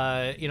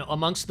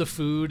 Amongst the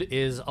food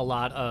is a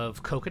lot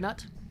of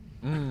coconut,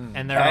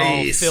 and they're all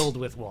Nice. filled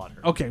with water.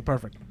 Okay,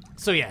 perfect.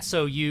 So yeah,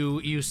 so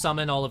you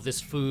summon all of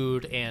this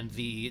food, and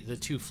the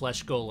two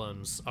flesh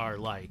golems are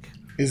like.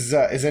 Is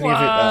any What?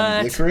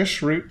 of it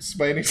licorice roots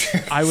by any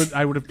chance?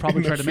 I would have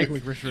probably tried to make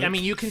licorice root. I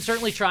mean, you can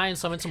certainly try and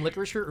summon some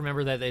licorice root.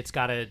 Remember that it's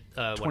got a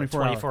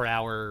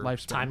 24-hour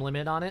lifespan. time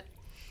limit on it.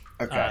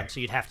 Okay. So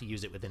you'd have to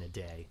use it within a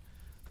day.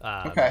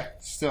 Okay.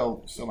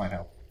 Still might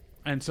help.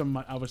 and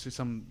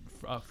some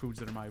foods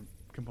that are my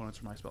components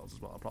for my spells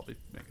as well. I'll probably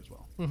make as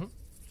well.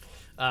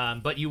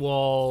 But you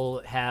all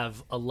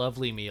have a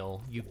lovely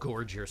meal. You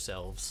gorge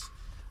yourselves,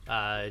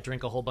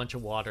 drink a whole bunch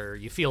of water.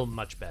 You feel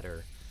much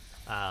better.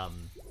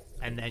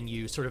 And then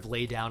you sort of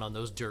lay down on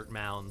those dirt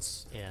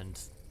mounds, and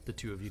the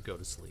two of you go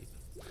to sleep.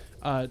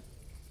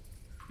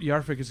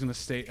 Yarvik is going to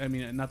stay. I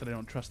mean, not that I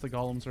don't trust the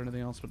golems or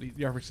anything else, but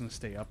Yarvik's going to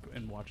stay up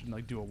and watch and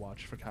like do a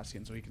watch for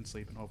Cassian so he can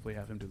sleep, and hopefully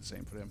have him do the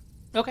same for him.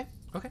 Okay.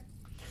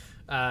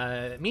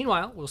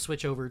 Meanwhile, we'll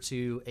switch over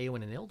to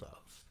Eowyn and Ildov.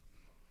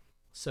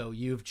 So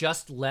you've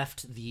just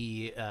left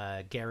the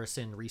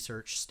garrison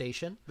research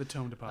station. The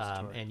Tome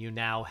Depository. And you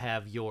now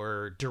have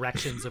your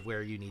directions of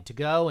where you need to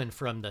go. And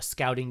from the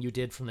scouting you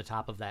did from the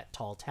top of that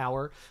tall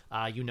tower,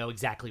 you know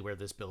exactly where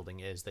this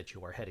building is that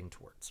you are heading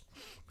towards.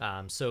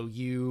 So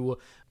you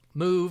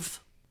move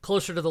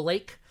closer to the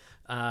lake.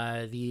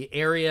 The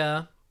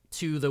area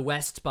to the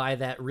west by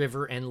that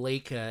river and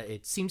lake,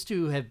 it seems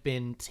to have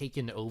been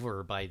taken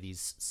over by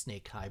these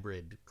snake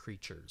hybrid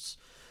creatures.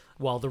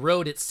 While the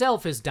road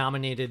itself is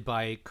dominated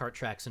by cart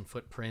tracks and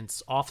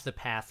footprints, off the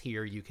path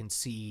here you can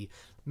see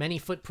many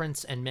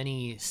footprints and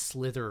many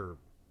slither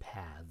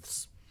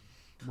paths.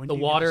 When The do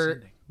you get water...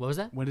 sending? What was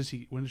that? When does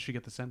she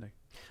get the sending?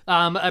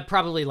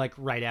 Probably like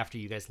right after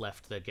you guys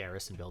left the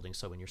garrison building,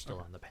 so when you're still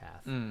on the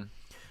path.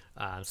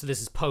 So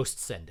this is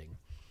post-sending.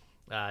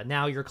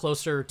 Now you're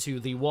closer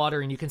to the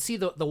water, and you can see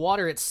the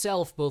water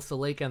itself, both the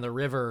lake and the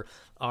river,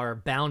 are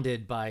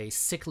bounded by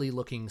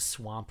sickly-looking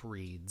swamp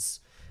reeds.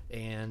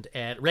 And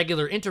at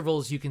regular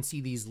intervals, you can see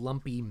these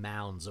lumpy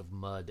mounds of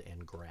mud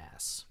and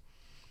grass.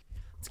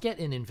 Let's get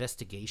an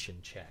investigation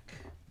check.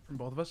 From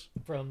both of us?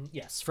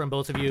 From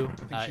both of you.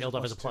 She's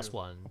Ildov is a +2.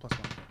 +1.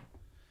 +1.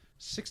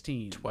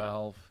 16.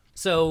 12.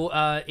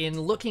 So, in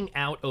looking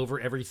out over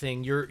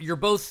everything, you're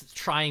both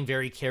trying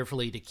very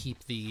carefully to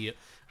keep the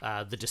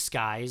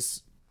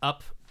disguise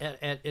up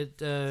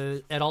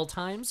at all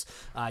times.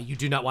 You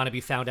do not want to be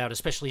found out,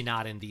 especially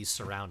not in these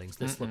surroundings.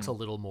 This looks a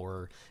little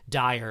more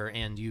dire,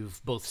 and you've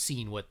both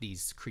seen what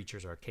these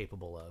creatures are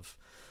capable of.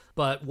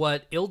 But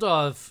what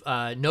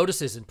Ildov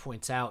notices and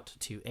points out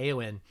to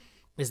Eowyn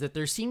is that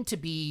there seem to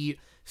be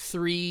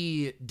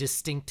 3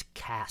 distinct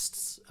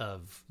castes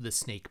of the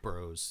Snake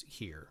Bros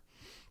here.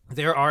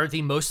 There are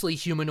the mostly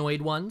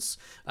humanoid ones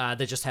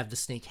that just have the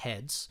snake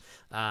heads,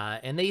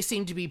 and they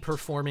seem to be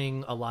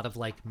performing a lot of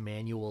like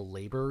manual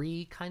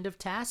labor-y kind of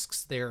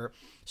tasks. They're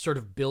sort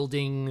of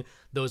building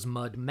those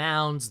mud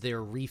mounds,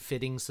 they're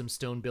refitting some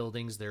stone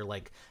buildings, they're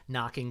like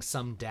knocking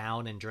some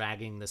down and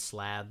dragging the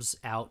slabs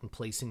out and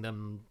placing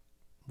them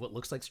what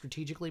looks like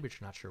strategically, but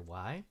you're not sure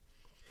why.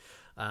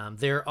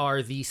 There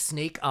are the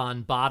snake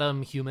on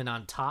bottom, human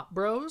on top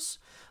bros,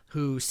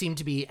 who seem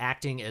to be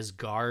acting as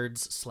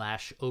guards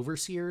 /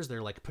 overseers.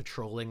 They're like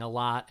patrolling a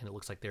lot, and it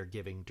looks like they're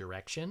giving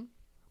direction.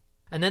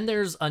 And then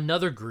there's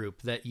another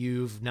group that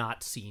you've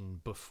not seen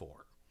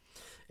before.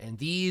 And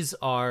these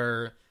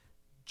are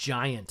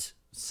giant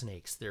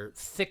snakes. They're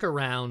thick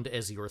around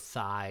as your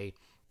thigh,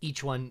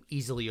 each one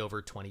easily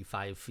over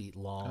 25 feet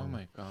long. Oh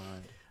my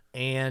god.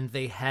 And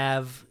they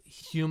have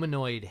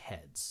humanoid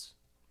heads.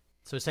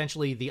 So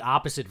essentially the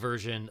opposite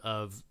version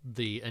of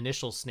the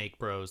initial snake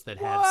bros that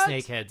had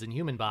snake heads and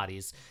human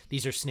bodies.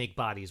 These are snake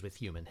bodies with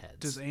human heads.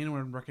 Does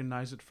anyone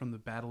recognize it from the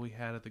battle we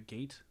had at the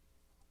gate?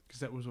 Because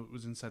that was what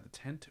was inside the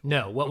tent?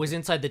 No, what was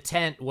inside the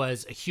tent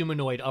was a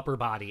humanoid upper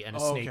body and a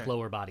snake okay.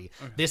 lower body.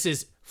 This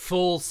is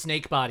full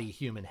snake body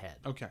human head.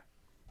 Okay.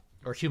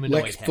 or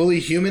humanoid Like head. fully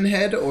human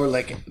head, or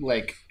like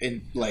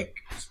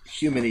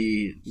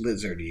humany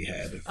lizardy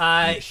head.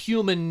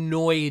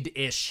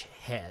 Humanoid-ish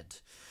head.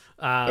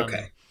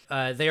 Okay.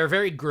 They are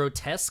very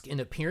grotesque in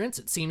appearance.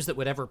 It seems that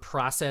whatever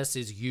process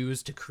is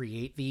used to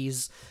create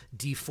these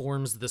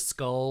deforms the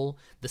skull.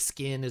 The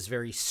skin is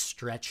very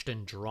stretched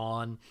and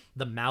drawn.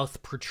 The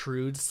mouth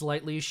protrudes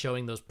slightly,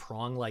 showing those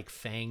prong-like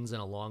fangs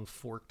and a long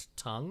forked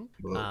tongue.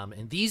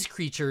 And these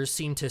creatures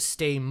seem to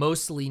stay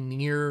mostly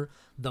near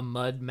the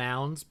mud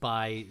mounds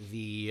by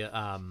the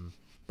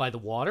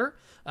water,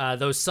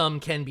 though some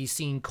can be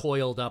seen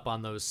coiled up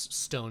on those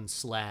stone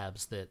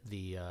slabs that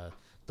the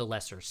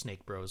lesser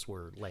snake bros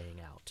were laying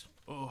out.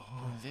 Oh,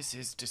 this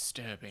is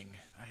disturbing.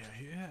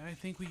 I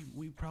think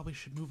we probably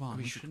should move on.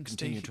 We shouldn't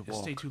continue stay, to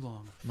walk. stay too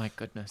long. My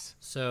goodness.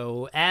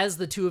 So as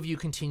the two of you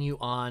continue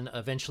on,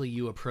 eventually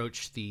you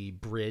approach the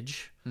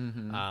bridge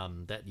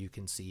that you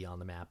can see on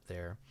the map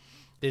there.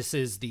 This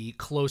is the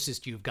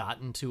closest you've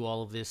gotten to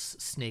all of this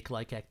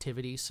snake-like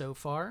activity so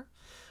far.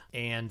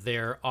 And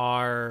there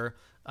are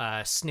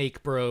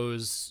snake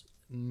bros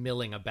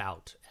milling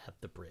about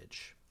at the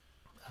bridge.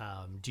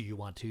 Do you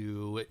want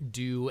to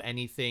do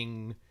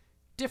anything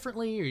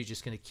differently, or are you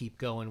just going to keep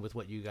going with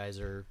what you guys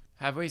are...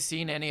 Have we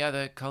seen any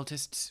other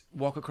cultists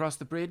walk across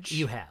the bridge?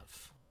 You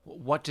have.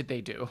 What did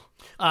they do?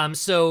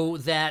 So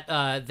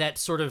that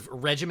sort of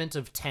regiment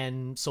of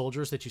 10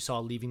 soldiers that you saw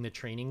leaving the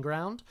training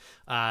ground,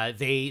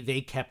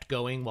 they kept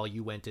going while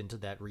you went into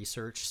that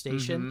research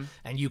station,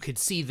 and you could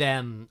see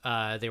them.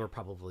 They were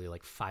probably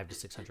like 500 to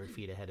 600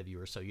 feet ahead of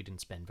you or so. You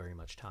didn't spend very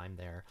much time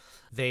there.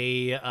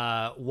 They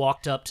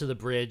walked up to the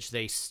bridge.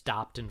 They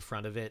stopped in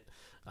front of it.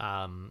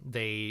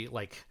 They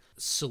like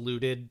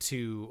saluted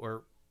to,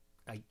 or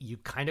you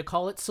kind of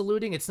call it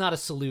saluting. It's not a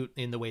salute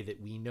in the way that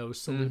we know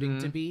saluting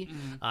to be.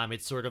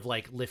 It's sort of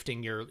like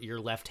lifting your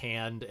left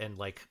hand and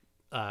like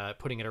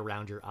putting it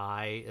around your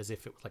eye as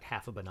if it was like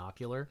half a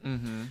binocular.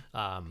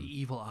 The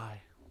evil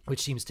eye.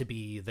 Which seems to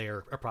be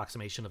their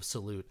approximation of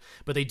salute.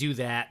 But they do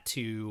that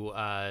to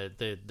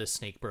the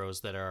snake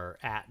bros that are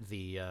at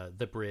the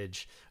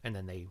bridge, and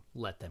then they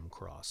let them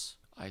cross.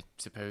 I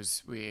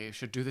suppose we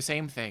should do the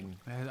same thing.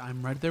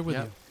 I'm right there with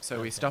you.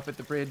 So we stop at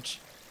the bridge,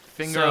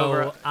 finger So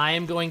over. I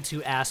am going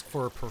to ask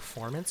for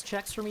performance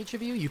checks from each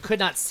of you. You could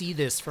not see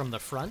this from the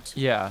front.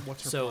 Yeah.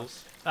 What's her So,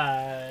 plus?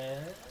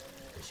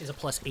 she's a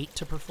 +8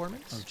 to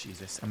performance. Oh,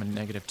 Jesus. I'm a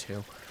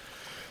 -2.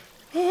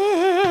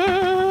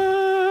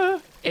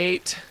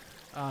 8.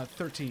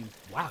 13.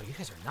 Wow, you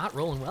guys are not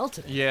rolling well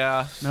today.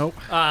 Yeah. Nope.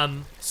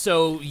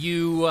 So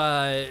you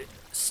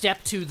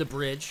step to the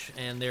bridge,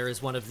 and there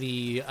is one of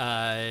the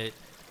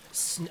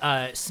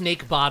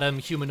snake bottom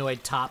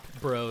humanoid top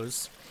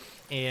bros.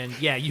 And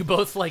yeah, you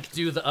both like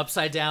do the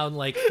upside down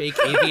like fake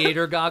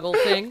aviator goggle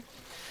thing,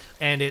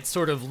 and it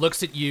sort of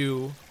looks at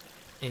you,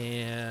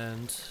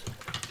 and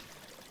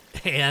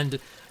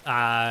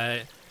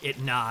it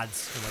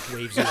nods and like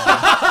waves you on.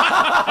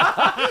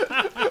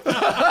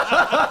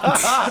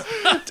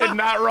 Did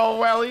not roll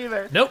well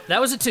either. Nope,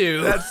 that was a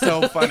 2. That's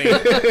so funny.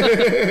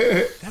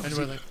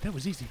 That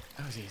was easy.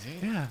 That was easy.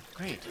 Yeah.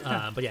 Great.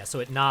 But yeah, so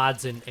it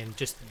nods and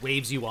just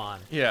waves you on.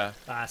 Yeah.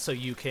 So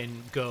you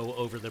can go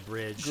over the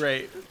bridge.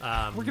 Great.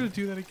 We're going to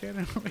do that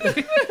again. aren't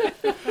we?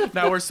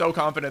 Now we're so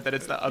confident that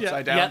it's the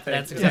upside down Yep, thing.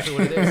 that's exactly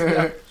what it is.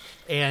 Yeah.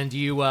 And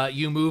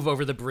you move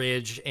over the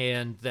bridge,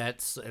 and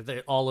that's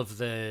all of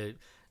the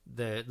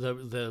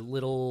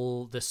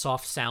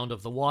soft sound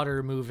of the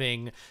water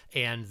moving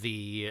and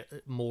the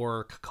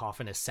more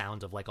cacophonous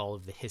sound of like all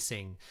of the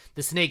hissing.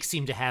 The snakes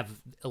seem to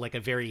have like a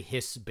very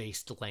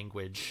hiss-based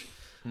language.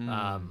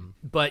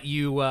 But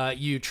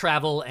you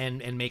travel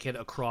and make it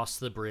across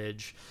the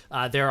bridge.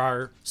 There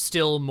are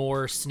still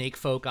more snake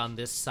folk on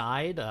this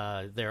side.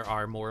 There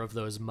are more of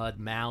those mud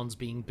mounds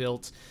being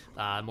built,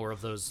 more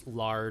of those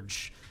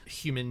large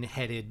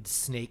human-headed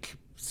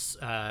snakes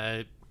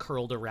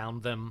curled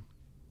around them.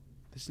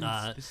 This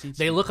needs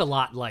They to- look a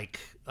lot like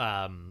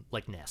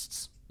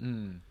nests.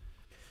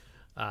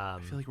 I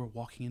feel like we're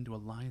walking into a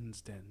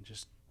lion's den,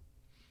 just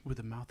with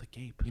a mouth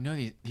agape. You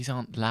know these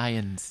aren't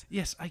lions.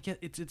 Yes, I get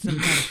it's a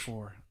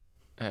metaphor.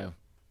 Oh.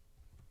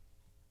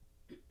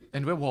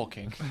 And we're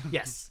walking.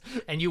 Yes,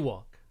 and you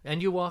walk,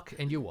 and you walk,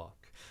 and you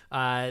walk.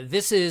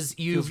 This is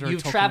Feels very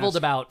you've traveled Tolkien-esque.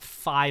 about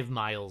 5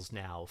 miles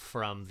now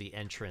from the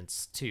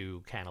entrance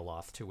to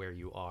Caneloth to where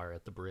you are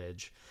at the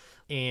bridge.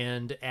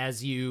 And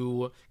as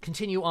you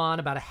continue on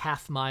about a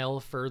half mile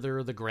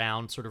further, the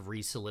ground sort of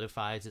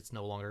re-solidifies. It's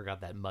no longer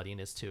got that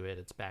muddiness to it.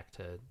 It's back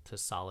to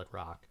solid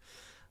rock.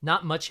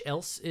 Not much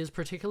else is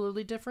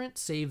particularly different,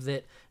 save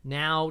that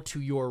now to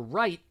your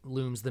right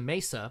looms the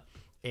mesa,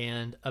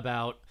 and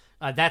about...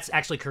 that's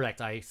actually correct.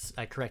 I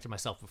corrected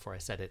myself before I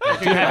said it.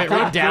 I do have it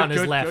written down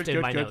as left in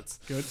my notes.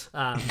 Good.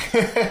 And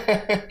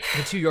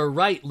to your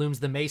right looms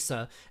the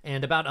mesa,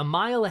 and about a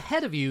mile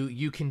ahead of you,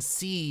 you can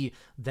see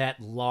that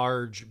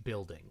large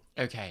building.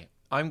 Okay.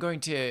 I'm going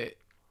to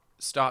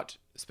start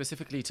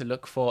specifically to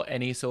look for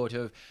any sort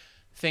of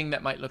thing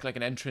that might look like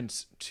an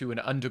entrance to an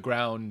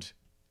underground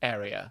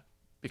area.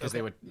 because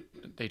they told me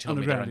they're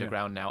Underground, yeah.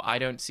 underground now. I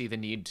don't see the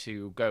need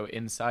to go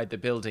inside the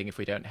building if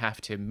we don't have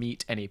to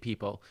meet any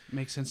people.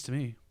 Makes sense to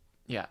me.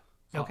 Yeah.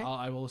 Okay.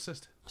 I will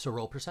assist. So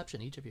roll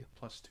perception, each of you.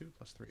 +2,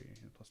 +3,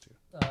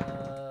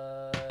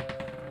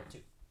 +2. 2.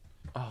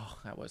 Oh,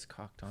 that was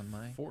cocked on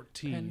my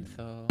 14.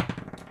 pencil.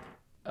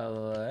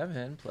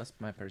 11 plus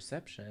my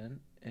perception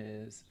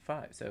is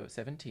 5, so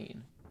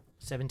 17.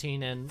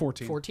 17 and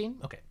 14. 14?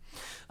 Okay.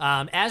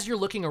 As you're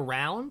looking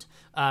around,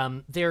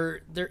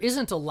 there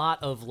isn't a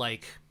lot of,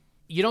 like...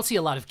 You don't see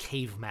a lot of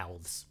cave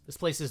mouths. This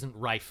place isn't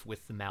rife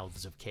with the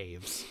mouths of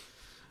caves.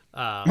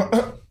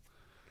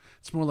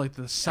 It's more like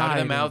the side. Out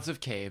of the mouths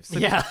of caves.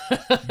 Yeah.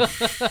 I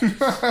feel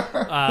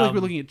like we're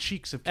looking at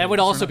cheeks of. It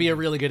would also be a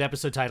really good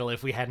episode title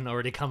if we hadn't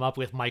already come up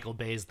with Michael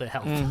Bay's The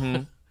Help.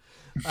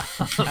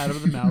 out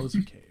of the mouths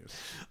of caves.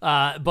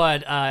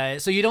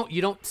 So you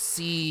don't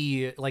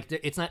see, like,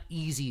 it's not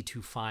easy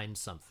to find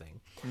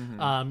something.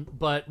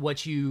 But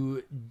what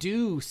you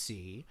do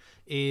see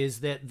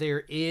is that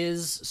there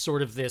is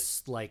sort of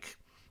this, like,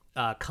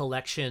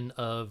 collection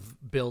of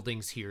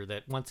buildings here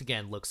that once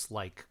again looks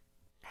like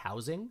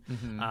housing.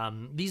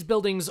 These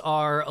buildings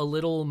are a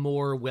little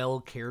more well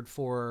cared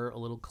for, a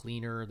little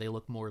cleaner. They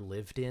look more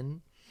lived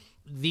in.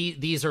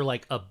 These are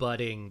like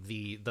abutting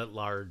the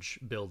large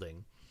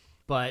building.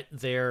 But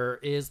there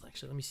is,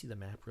 actually, let me see the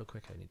map real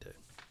quick. I need to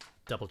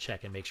double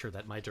check and make sure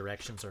that my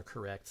directions are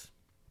correct,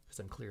 because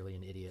I'm clearly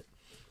an idiot.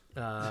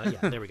 Yeah,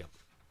 there we go.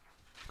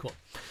 Cool.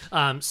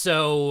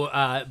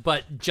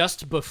 But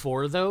just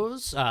before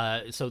those,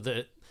 so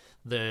the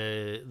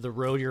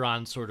road you're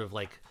on sort of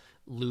like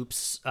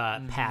loops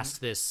past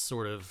this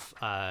sort of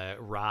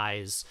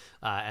rise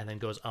and then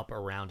goes up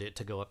around it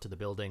to go up to the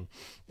building.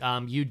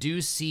 You do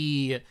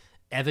see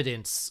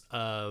evidence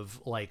of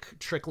like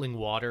trickling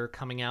water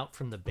coming out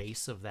from the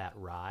base of that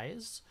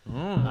rise.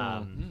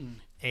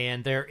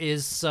 And there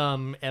is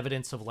some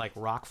evidence of like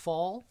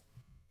rockfall.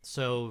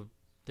 So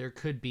there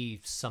could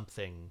be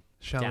something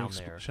down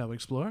there. Shall we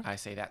explore? I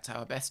say that's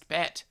our best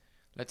bet.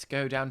 Let's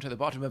go down to the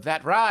bottom of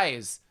that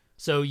rise.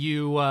 So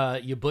you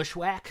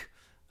bushwhack.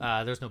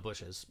 There's no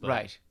bushes, but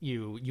right.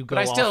 You go. But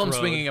I still am off-road.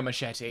 swinging a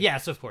machete.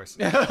 Yes, of course.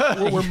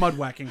 We're mud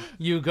whacking.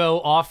 You go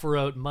off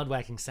road. Mud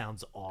whacking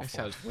sounds awful. It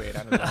sounds weird.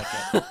 I don't like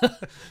it.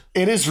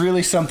 It is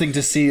really something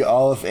to see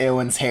all of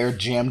Eowyn's hair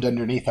jammed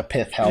underneath a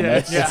pith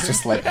helmet. Yeah. It's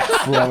just like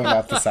flowing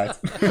out the sides.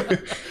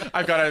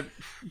 I've got a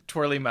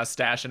twirly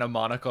mustache and a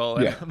monocle.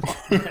 And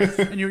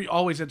And you're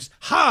always at just,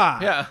 ha!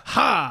 Yeah.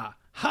 Ha!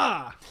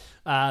 Ha!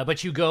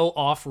 But you go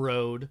off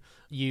road.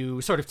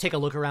 You sort of take a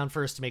look around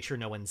first to make sure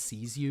no one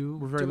sees you.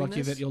 We're very doing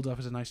lucky this. that Ildov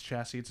has a nice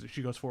chassis.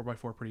 She goes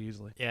 4x4 pretty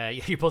easily. Yeah,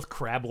 you both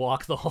crab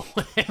walk the whole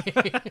way.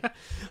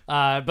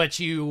 But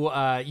you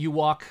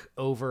walk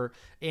over,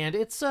 and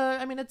it's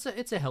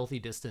a healthy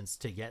distance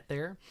to get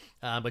there.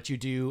 But you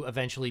do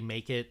eventually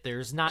make it.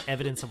 There's not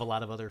evidence of a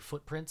lot of other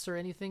footprints or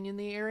anything in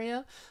the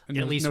area. And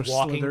at no- least no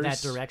walking that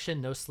slithers?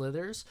 direction, no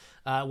slithers.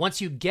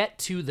 Once you get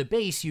to the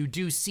base, you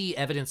do see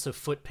evidence of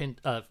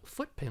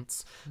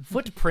footprints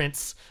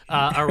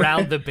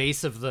around the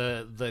base of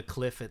the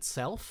cliff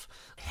itself,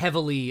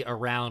 heavily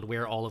around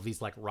where all of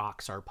these like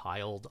rocks are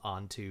piled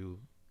onto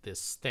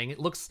this thing. It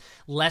looks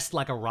less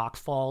like a rock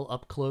fall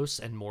up close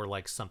and more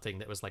like something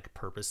that was like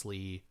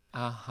purposely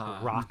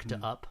rocked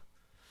up.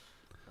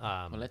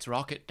 well, let's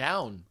rock it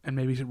down. And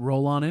maybe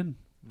roll on in.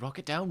 Rock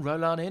it down,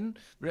 roll on in,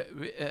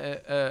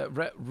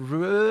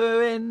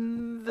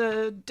 ruin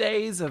the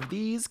days of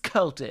these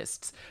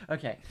cultists.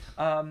 Okay,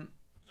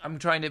 I'm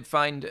trying to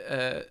find,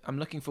 I'm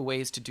looking for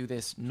ways to do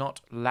this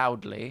not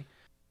loudly.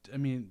 I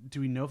mean, do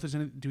we know if there's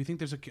any? Do we think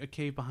there's a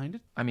cave behind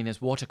it? I mean,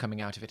 there's water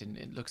coming out of it, and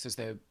it looks as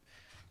though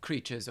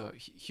creatures or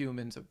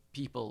humans or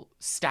people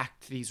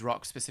stacked these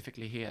rocks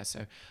specifically here,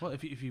 so... Well,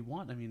 if you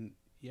want, I mean,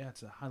 yeah,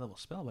 it's a high-level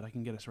spell, but I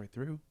can get us right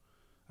through.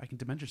 I can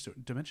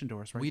dimension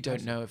door us right. We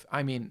don't know if...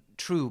 I mean,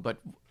 true, but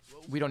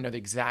we don't know the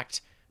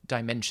exact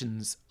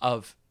dimensions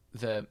of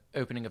the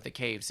opening of the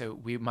cave, so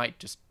we might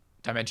just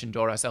dimension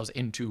door ourselves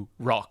into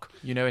rock.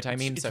 You know what I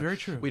mean? It's so very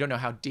true. We don't know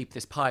how deep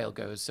this pile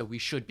goes, so we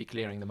should be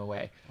clearing them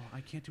away. Well, I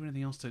can't do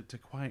anything else to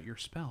quiet your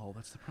spell.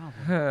 That's the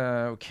problem.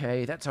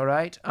 Okay, that's all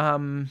right.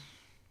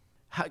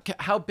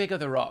 How big are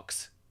the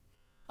rocks?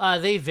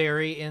 They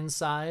vary in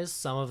size.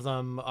 Some of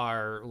them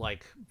are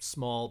like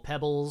small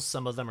pebbles.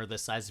 Some of them are the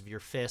size of your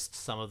fist.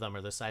 Some of them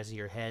are the size of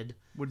your head.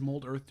 Would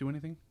mold earth do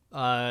anything?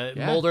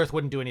 Mold earth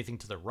wouldn't do anything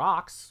to the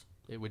rocks.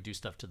 It would do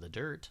stuff to the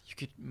dirt.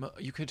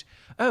 You could.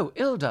 Oh,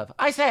 Ildov,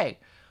 I say,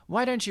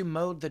 why don't you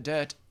mold the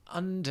dirt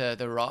under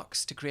the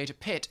rocks to create a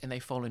pit, and they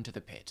fall into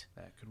the pit?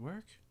 That could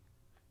work.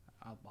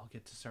 I'll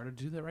get started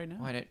to do that right now.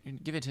 Why don't you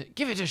give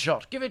it a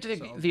shot? Give it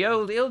the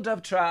old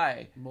Ildov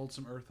try. Mold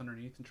some earth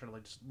underneath and try to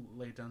like just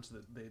lay it down so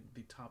that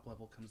the top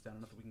level comes down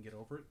enough that we can get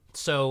over it.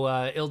 So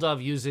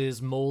Ildov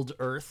uses mold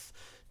earth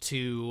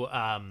to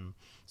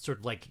sort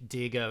of like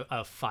dig a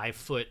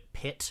 5-foot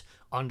pit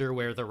under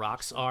where the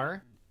rocks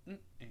are.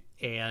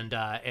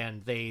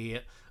 and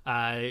they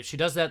she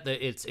does that.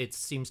 It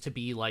seems to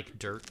be like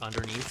dirt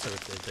underneath, so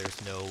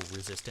there's no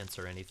resistance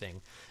or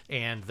anything,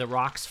 and the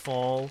rocks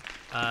fall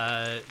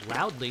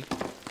loudly,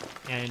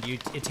 and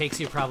it takes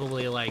you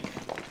probably like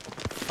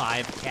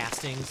 5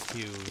 castings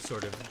to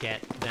sort of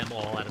get them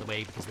all out of the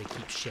way because they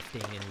keep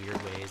shifting in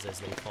weird ways as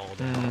they fall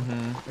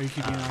down. Are you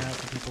keeping an eye out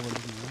for people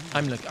looking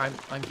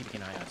around? I'm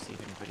keeping an eye out to see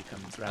if anybody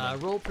comes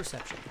around. Roll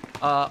perception.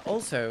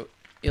 Also,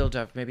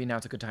 Ildov, maybe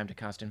now's a good time to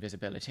cast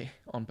invisibility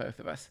on both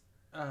of us.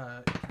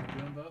 Can we do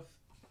them both?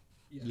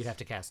 Yes. You'd have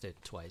to cast it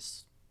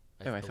twice.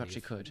 I thought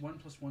she could.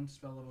 1+1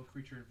 spell level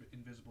creature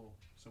invisible.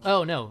 So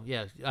Oh no,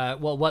 yeah.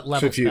 Well, what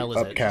level So if you spell is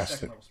it? upcast it.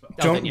 second level spell. Oh,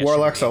 then Don't yes,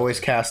 warlocks sure.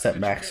 always cast at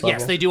max level?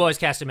 Yes, they do always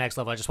cast at max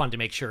level. I just wanted to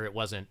make sure it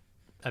wasn't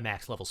a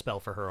max level spell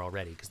for her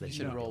already because they You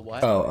should should roll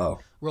what? Oh.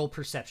 roll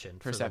perception.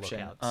 Perception. For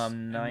the lookouts.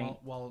 And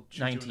while she's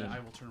 19. doing that,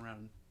 I will turn around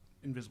and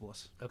invisible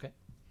us. Okay.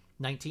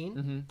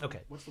 19.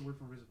 Okay. What's the word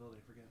for visibility?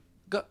 I forget.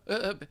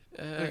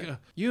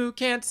 You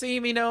can't see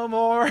me no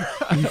more.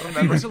 I don't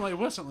remember. It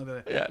wasn't like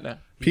that. Yeah, no.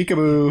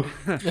 Peekaboo.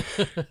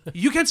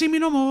 You can't see me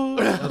no more.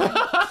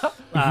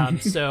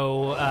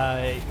 So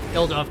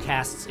Ildov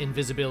casts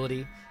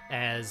invisibility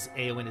as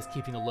Eowyn is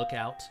keeping a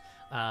lookout.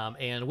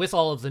 And with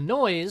all of the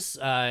noise,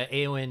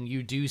 Eowyn,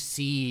 you do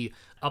see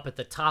up at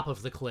the top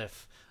of the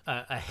cliff,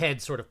 a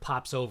head sort of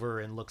pops over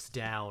and looks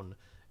down,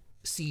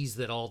 sees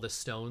that all the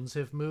stones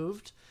have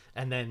moved,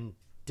 and then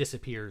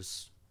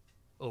disappears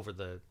over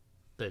the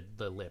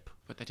lip.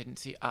 But they didn't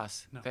see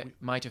us. No, They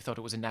might have thought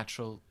it was a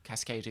natural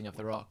cascading of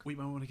the rock. We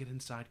might want to get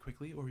inside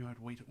quickly, or we might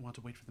want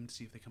to wait for them to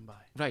see if they come by.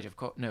 Right, of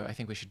course. No, I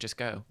think we should just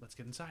go. Let's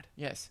get inside.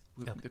 Yes.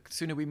 The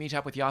sooner we meet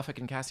up with Yafik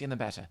and Cassian, the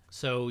better.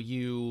 So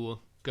you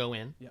go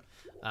in, Yep.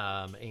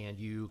 and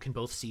you can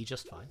both see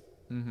just fine.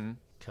 Mm-hmm.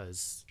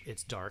 Because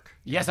it's dark.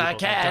 Yes, You I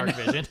both have can. Dark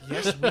vision.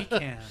 Yes, we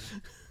can.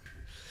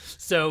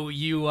 So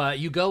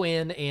you go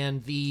in,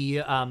 and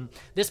the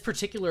this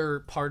particular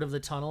part of the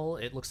tunnel,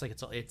 it looks like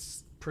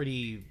it's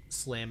pretty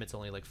slim. It's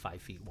only like 5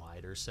 feet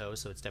wide or so.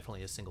 So it's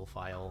definitely a single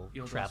file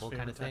travel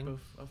kind of thing. Type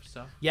of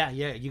stuff. Yeah.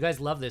 You guys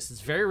love this. It's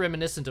very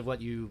reminiscent of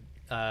what you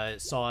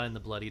saw in the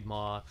Bloodied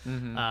Maw,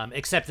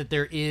 except that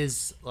there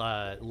is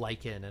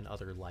lichen and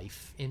other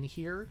life in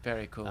here.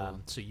 Very cool.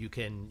 So you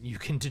can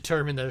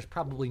determine there's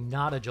probably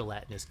not a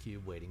gelatinous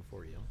cube waiting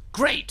for you.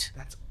 Great!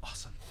 That's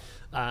awesome.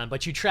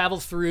 But you travel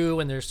through,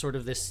 and there's sort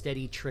of this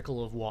steady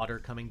trickle of water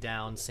coming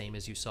down, same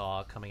as you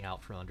saw coming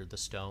out from under the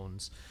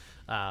stones.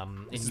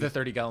 This is the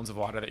 30 gallons of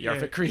water that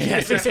Yarvik created.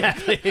 Yes,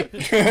 exactly.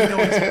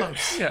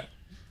 Yeah.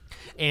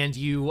 And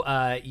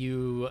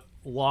you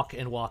walk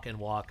and walk and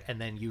walk, and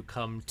then you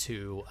come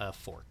to a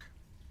fork.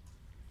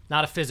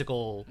 Not a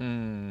physical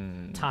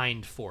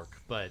tined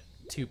fork, but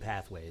 2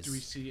 pathways. Do we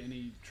see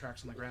any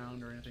tracks on the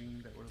ground or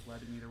anything that would have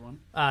led in either one?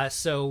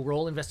 So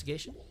roll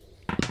investigation.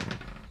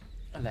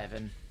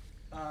 11.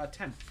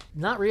 10.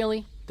 Not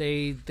really.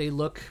 They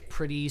look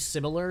pretty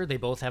similar. They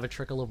both have a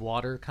trickle of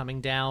water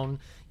coming down.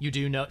 You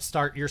do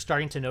you're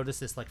starting to notice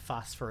this like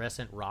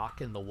phosphorescent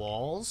rock in the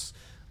walls,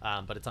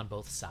 but it's on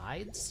both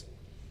sides.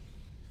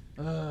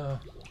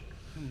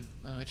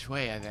 Which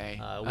way are they?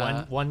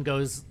 One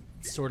goes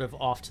sort of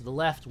off to the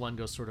left, one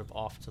goes sort of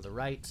off to the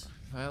right.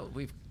 Well,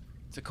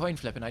 it's a coin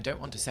flip, and I don't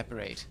want to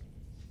separate.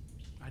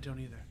 I don't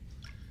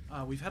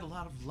either. We've had a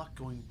lot of luck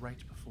going right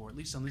before, at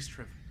least on this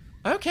trip.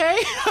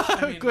 Okay,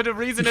 mean- good a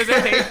reason as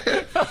any.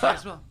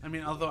 As well. I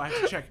mean, although I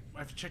have to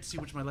check to see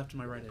which my left and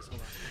my right is.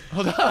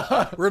 Hold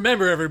on.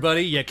 Remember,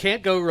 everybody, you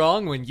can't go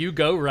wrong when you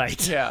go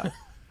right. Yeah. Say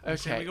we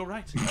Okay. go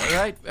right. All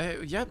right.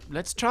 Yep.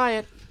 Let's try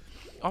it.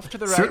 Off to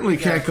the right. Certainly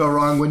we go. can't go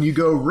wrong when you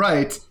go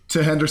right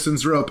to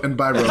Henderson's rope and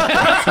by rope.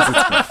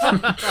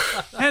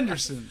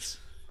 Henderson's.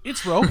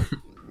 It's rope.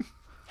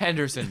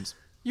 Henderson's.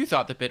 You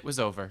thought the bit was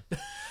over.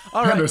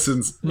 All right.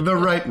 Henderson's, the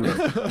right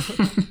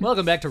rope.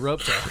 Welcome back to Rope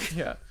Talk.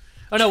 Yeah.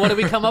 Oh no, what did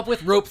we come up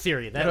with? Rope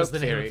Theory. That was the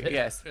name Theory. of it.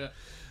 Yes.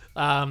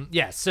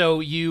 Yeah. So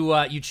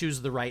you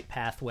choose the right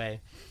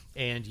pathway,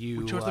 and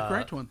you Chose the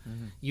correct one.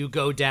 You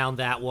go down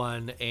that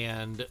one,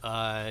 and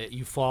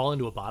you fall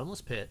into a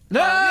bottomless pit. No!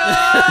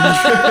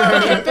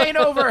 Campaign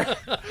over.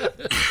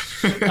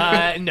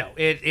 No,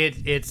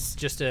 it's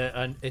just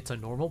it's a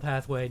normal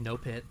pathway, no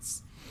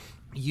pits.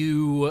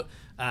 You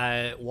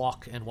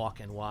walk and walk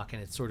and walk,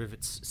 and it's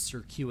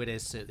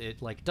circuitous.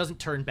 It like doesn't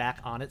turn back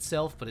on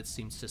itself, but it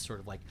seems to sort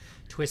of like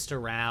twist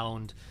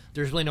around.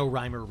 There's really no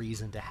rhyme or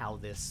reason to how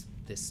this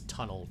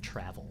tunnel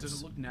travels.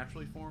 Does it look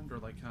naturally formed or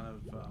like kind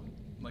of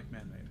like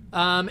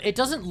man-made? It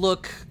doesn't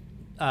look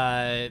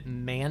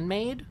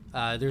man-made.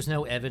 There's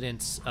no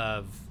evidence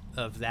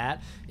of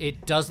that.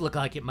 It does look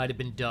like it might have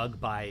been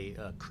dug by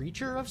a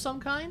creature of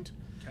some kind.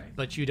 Okay.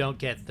 But you don't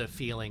get the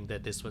feeling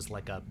that this was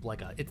like a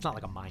it's not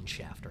like a mine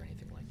shaft or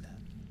anything like that.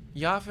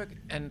 Yavik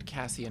and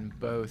Cassian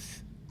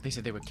both, they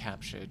said they were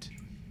captured.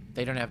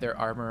 They don't have their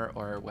armor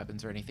or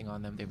weapons or anything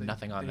on them. They have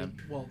nothing on them.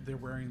 Well, they're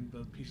wearing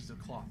the pieces of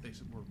cloth. They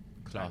said were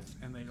Cloth.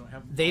 and they don't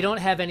have. They don't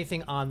have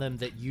anything on them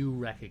that you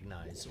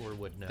recognize or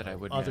would know, That I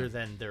would other know.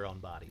 than their own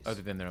bodies.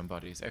 Other than their own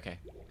bodies. Okay.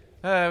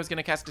 I was going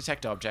to cast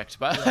Detect Object,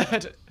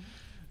 but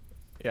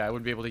Yeah, I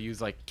wouldn't be able to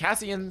use like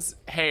Cassian's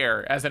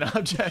hair as an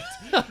object.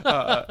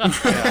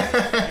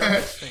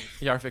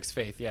 Yarvik's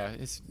faith. Yeah,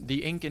 it's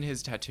the ink in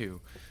his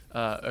tattoo.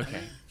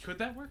 Okay. Could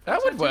that work?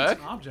 That would work.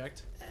 It's an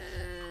object.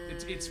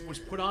 It was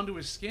put onto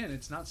his skin.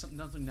 It's not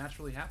nothing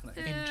naturally happening.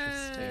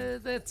 Interesting.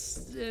 That's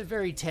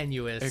very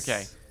tenuous.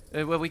 Okay.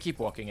 Well, we keep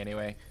walking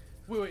anyway.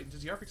 Wait.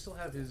 Does Yarvik still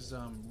have his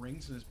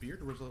rings in his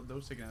beard, or was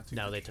those taken out too?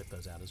 No, they took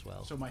those out as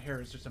well. So my hair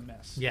is just a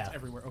mess. Yeah. It's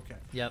everywhere. Okay.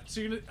 Yep.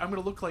 So I'm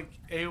gonna look like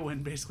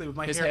Eowyn basically with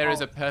my His hair. hair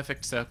is a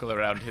perfect circle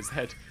around his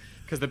head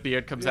because the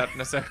beard comes out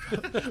in a circle.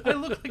 I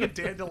look like a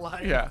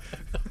dandelion. Yeah.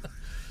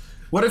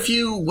 What if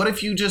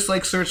you just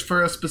like search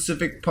for a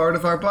specific part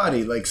of our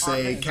body, like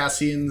say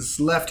Cassian's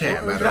left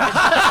hand?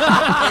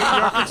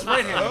 Yarvik's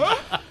right hand.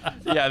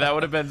 Yeah, that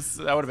would have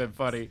been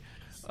funny.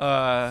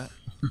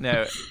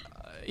 No.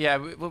 Yeah,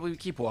 we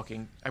keep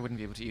walking. I wouldn't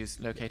be able to use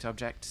locate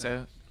object,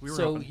 so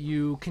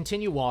You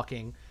continue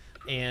walking,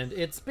 and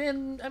it's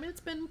been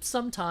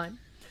some time,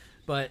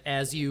 but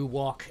as you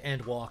walk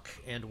and walk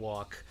and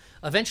walk,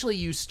 eventually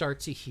you start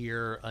to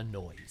hear a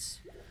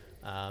noise,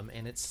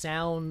 and it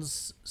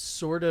sounds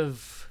sort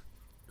of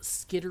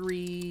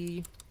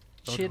skittery,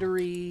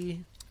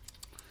 chittery,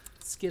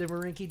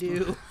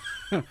 skidamarinky-doo.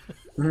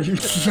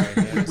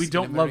 We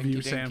don't love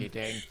you, Sam.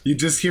 You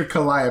just hear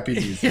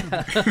Calliope's.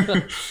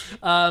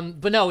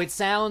 But no, it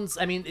sounds.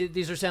 I mean,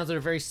 these are sounds that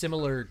are very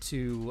similar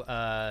to,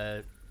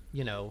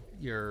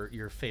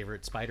 your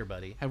favorite spider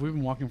buddy. Have we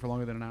been walking for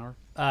longer than an hour?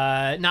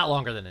 Not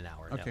longer than an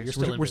hour. No, Okay, you're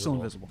so we're still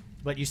invisible.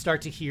 But you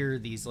start to hear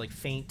these like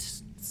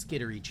faint,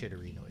 skittery,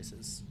 chittery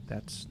noises.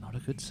 That's not a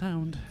good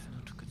sound.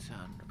 Not a good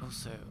sound.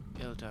 Also,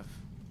 Ildov,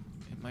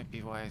 it might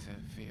be wiser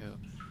for you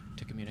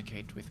to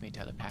communicate with me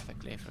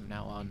telepathically from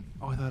now on.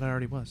 Oh, I thought I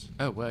already was.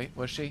 Oh, wait,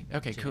 was she?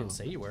 Okay, She cool. didn't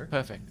say you were.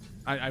 Perfect.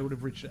 I would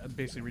have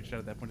basically reached out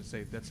at that point to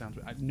say that sounds.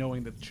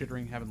 Knowing that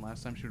chittering happened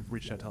last time, she would have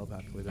reached out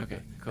telepathically. Okay,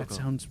 cool. That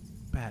sounds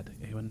bad,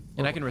 Eowyn.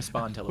 And I can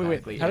respond Wait.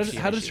 telepathically. How if does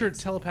her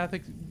initiates.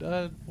 telepathic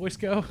voice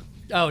go?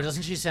 Oh,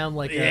 doesn't she sound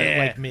like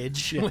like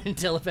Midge when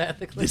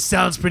telepathically?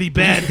 sounds pretty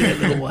bad, there,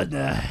 little one.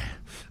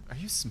 Are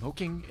you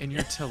smoking in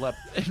your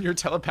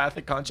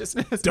telepathic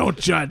consciousness? Don't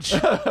judge.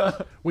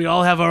 We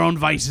all have our own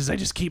vices. I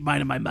just keep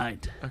mine in my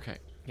mind. Okay.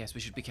 Yes, we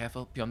should be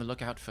careful. Be on the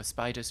lookout for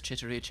spiders,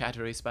 chittery,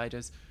 chattery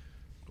spiders.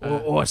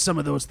 Or some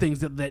of those things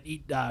that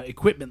eat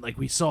equipment like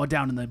we saw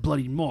down in the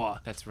Bloody Moor.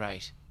 That's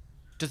right.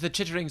 Does the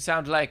chittering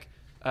sound like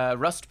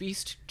Rust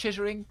Beast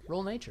chittering?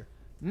 Roll nature.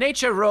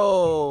 Nature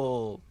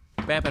roll!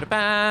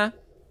 Ba-ba-da-ba.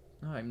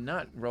 Oh, I'm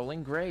not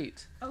rolling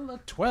great.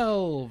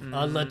 12.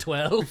 On the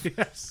 12.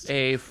 Yes.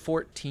 A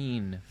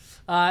 14.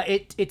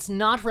 It's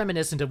not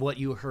reminiscent of what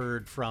you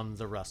heard from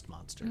the rust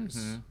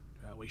monsters.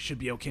 We should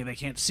be okay. They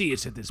can't see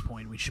us at this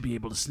point. We should be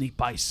able to sneak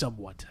by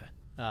somewhat.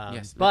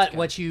 Yes, But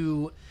let's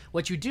go.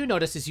 what you do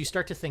notice is you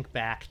start to think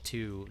back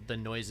to the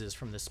noises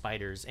from the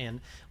spiders, and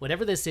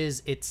whatever this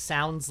is, it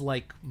sounds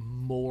like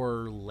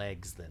more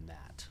legs than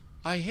that.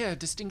 I hear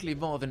distinctly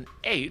more than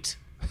 8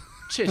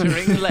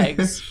 chittering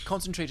legs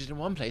concentrated in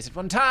one place at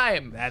one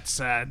time.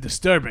 That's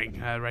disturbing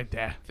right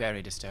there.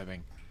 Very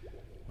disturbing.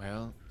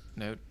 Well,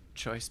 no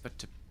choice but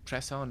to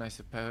press on, I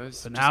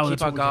suppose. Just now keep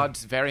that's our what we can-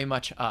 guards very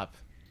much up.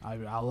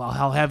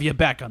 I'll have you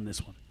back on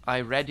this one.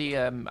 I ready,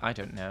 I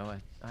don't know.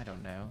 I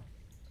don't know.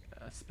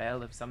 A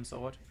spell of some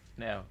sort?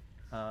 No.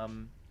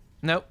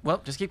 No,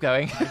 well, just keep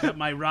going. I got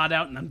my rod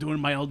out and I'm doing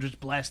my Eldritch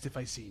Blast if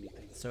I see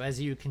anything. So as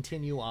you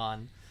continue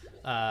on,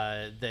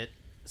 that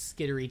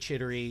skittery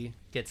chittery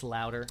gets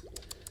louder,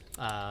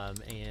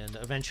 and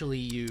eventually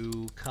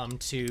you come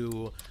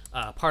to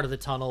part of the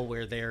tunnel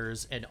where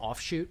there's an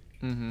offshoot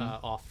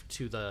off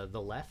to the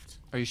left.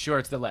 Are you sure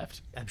it's the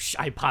left?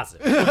 I'm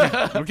positive.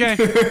 Okay.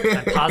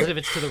 I'm positive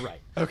it's to the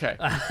right. Okay.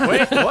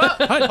 Wait,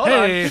 what?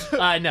 Hold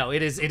on. No,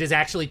 it is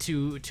actually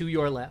to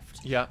your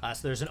left. Yeah.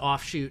 So there's an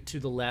offshoot to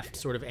the left,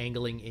 sort of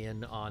angling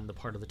in on the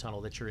part of the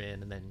tunnel that you're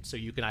in, and then so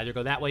you can either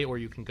go that way or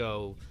you can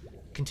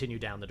continue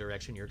down the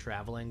direction you're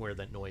traveling, where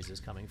that noise is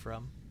coming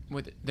from.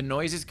 With the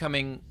noise is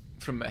coming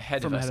from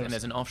ahead of us, ahead of and us.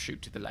 there's an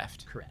offshoot to the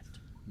left. Correct.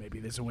 Maybe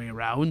there's a way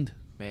around.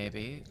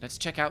 Maybe. Let's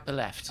check out the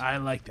left. I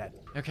like that.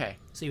 Okay.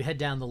 So you head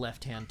down the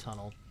left-hand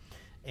tunnel,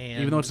 and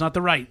Even though it's not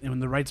the right,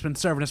 and the right's been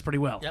serving us pretty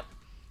well. Yep.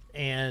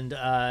 And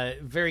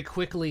very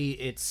quickly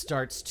it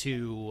starts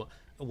to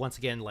once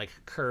again like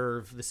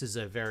curve. This is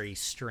a very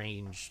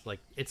strange, like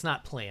it's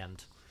not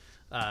planned.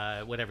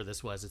 Whatever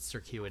this was, it's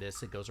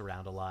circuitous. It goes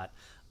around a lot.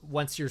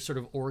 Once you're sort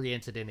of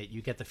oriented in it,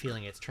 you get the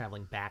feeling it's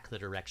traveling back the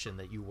direction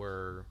that you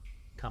were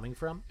coming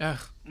from. Ugh.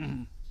 All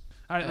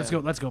right,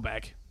 let's go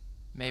back.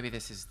 Maybe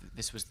this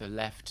was the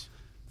left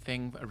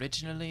thing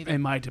originally. It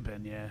might have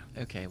been, yeah.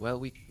 Okay. Well,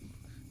 we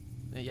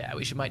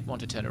might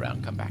want to turn around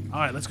and come back. All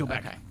right, let's go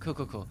back. Okay.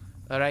 Cool.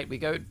 All right, we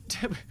go.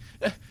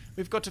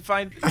 We've got to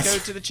go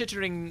to the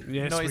chittering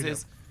Yes, we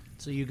noises.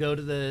 So you go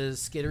to the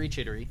skittery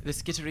chittery, The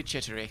skittery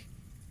chittery.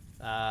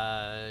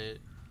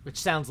 which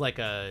sounds like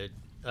a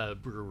a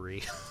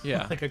brewery.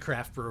 Yeah. Like a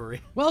craft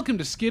brewery. Welcome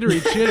to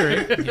Skittery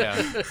Chittery Yeah.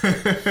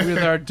 with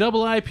our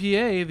double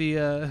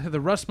IPA, the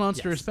Rust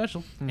Monster Yes.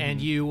 Special.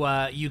 And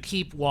you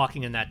keep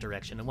walking in that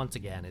direction, and once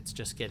again, it's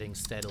just getting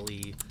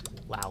steadily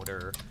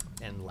louder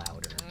and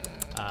louder,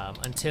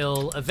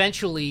 until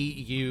eventually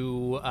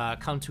you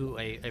come to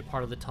a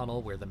part of the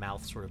tunnel where the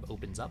mouth sort of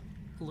opens up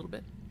a little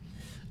bit,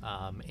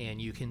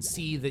 and you can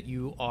see that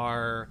you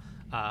are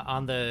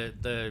on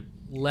the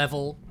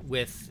level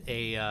with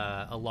a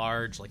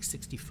large, like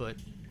 60-foot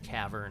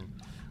cavern.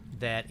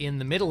 That in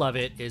the middle of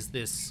it is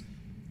this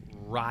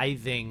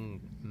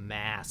writhing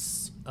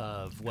mass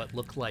of what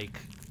look like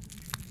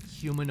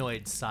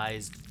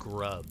humanoid-sized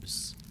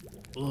grubs.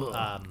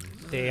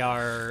 They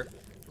are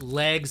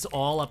legs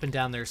all up and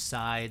down their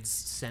sides,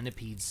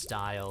 centipede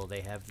style.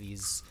 They have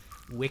these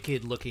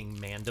wicked-looking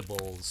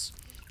mandibles,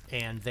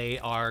 and they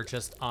are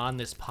just on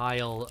this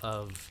pile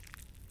of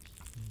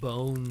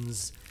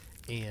bones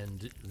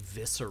and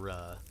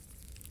viscera.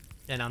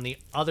 And on the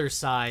other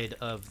side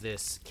of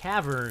this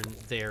cavern,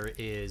 there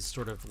is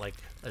sort of like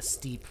a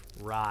steep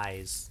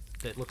rise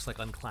that looks like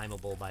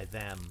unclimbable by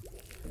them,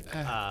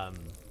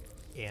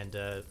 and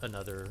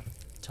another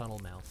tunnel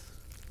mouth.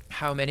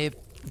 How many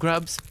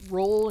grubs?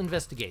 Roll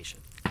investigation.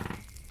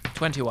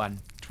 21.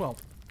 12.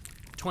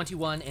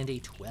 21 and a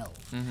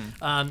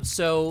 12.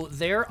 So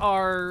there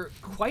are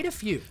quite a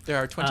few. There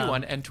are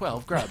 21 and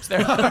 12 grubs.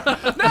 There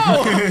are.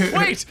 No!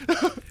 Wait!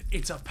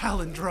 It's a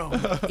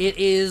palindrome. It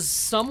is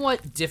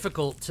somewhat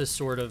difficult to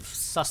sort of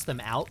suss them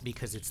out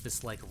because it's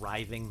this like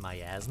writhing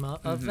miasma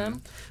of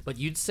them. But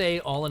you'd say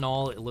all in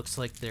all, it looks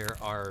like there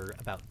are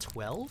about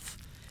 12,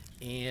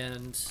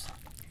 and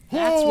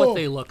that's what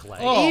they look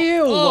like.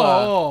 Ew!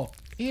 Oh,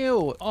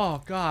 Ew!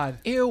 oh, God.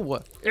 Ew!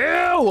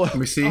 Ew! Let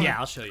me see. Yeah,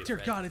 I'll show you. Dear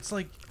Fred. God, it's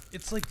like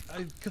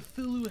a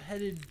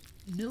Cthulhu-headed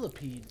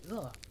millipede.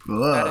 Ugh.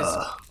 That is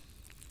Ugh.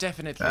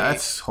 definitely.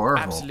 That's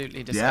horrible. Absolutely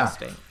Yeah.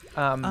 disgusting.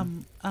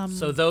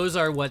 So those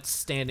are what's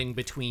standing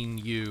between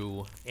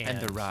you and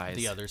the rise.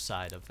 the other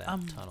side of that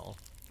tunnel.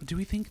 Do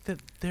we think that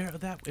they're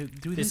that? Do we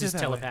think This they're is that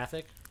way?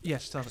 telepathic.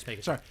 Yes, making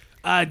telepathic.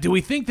 Sorry. Do we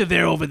think that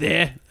they're over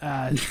there,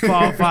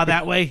 far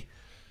that way?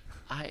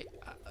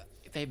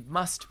 They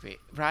must be,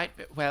 right?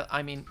 Well,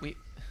 I mean,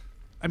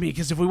 I mean,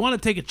 because if we want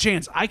to take a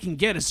chance, I can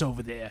get us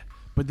over there,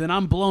 but then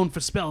I'm blown for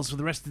spells for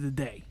the rest of the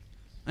day.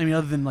 I mean,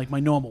 other than like my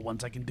normal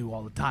ones I can do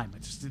all the time.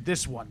 It's just that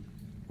this one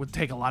would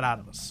take a lot out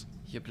of us.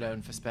 You're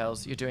blown for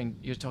spells.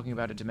 You're talking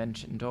about a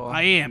dimension door.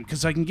 I am,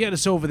 because I can get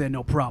us over there,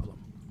 no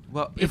problem.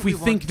 Well, If we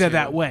think want they're to,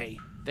 that way.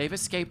 They've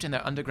escaped and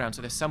they're underground,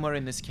 so they're somewhere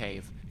in this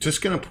cave.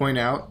 Just gonna point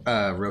out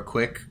real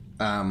quick.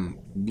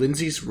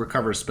 Lindsay's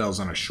recovers spells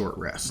on a short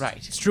rest. Right.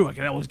 It's true, I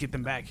can always get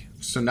them back.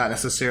 So not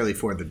necessarily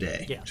for the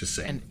day. Yeah. Just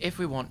saying. And if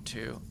we want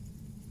to,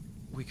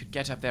 we could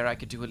get up there. I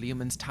could do a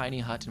Leoman's tiny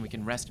hut, and we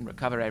can rest and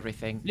recover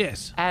everything.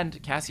 Yes.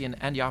 And Cassian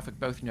and Yarfik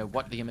both know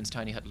what Leoman's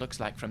tiny hut looks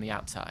like from the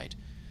outside.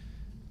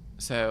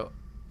 So,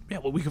 Yeah,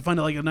 well, we could find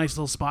like a nice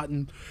little spot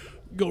and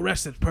go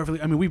rest it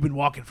perfectly. I mean, we've been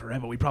walking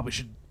forever. We probably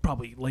should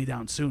lay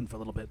down soon for a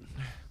little bit.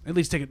 At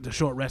least take a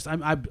short rest.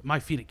 My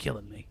feet are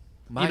killing me.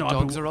 my You know, I've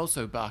dogs been- are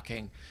also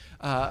barking.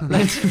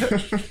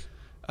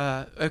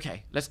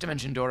 Okay, let's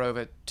dimension door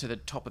over to the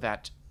top of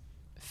that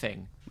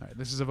thing. All right,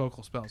 this is a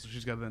vocal spell, so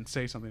she's got to then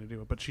say something to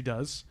do it. But she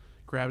does.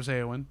 Grabs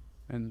Eowyn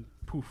and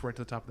poof right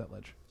to the top of that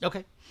ledge.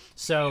 Okay.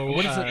 So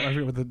What is it? I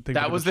forget what the thing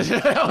That was the, is.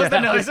 that was the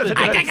noise of the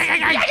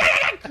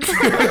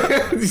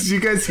Did you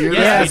guys hear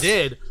yes, that? we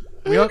did.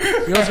 We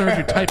also heard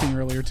you typing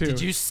earlier too.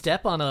 Did you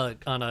step on a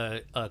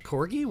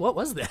corgi? What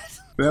was that?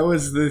 That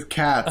was the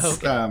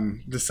cats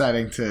Okay.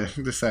 deciding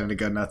to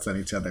go nuts on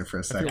each other for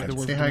a I feel like second. the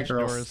word Say hi, dimension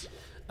door girls. is-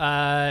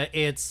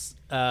 It's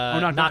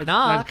knock,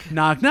 knock.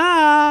 knock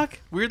knock.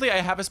 Weirdly, I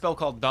have a spell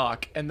called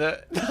knock, and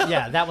the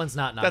Yeah, that one's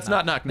not knock. that's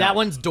not knock. That knock.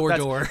 one's door.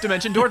 That's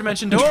dimension door.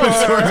 Dimension door.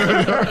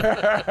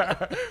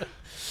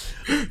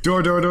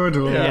 Door.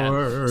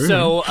 Yeah.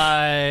 So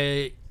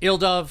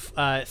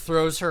Ildov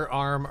throws her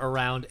arm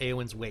around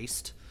Eowyn's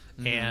waist,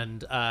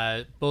 and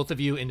both of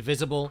you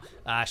invisible.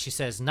 She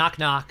says knock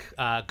knock,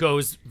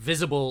 goes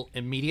visible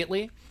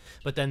immediately,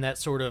 but then that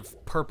sort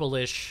of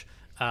purplish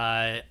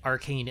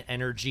arcane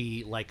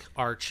energy like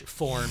arch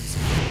forms.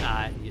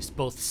 You just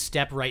both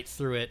step right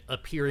through it,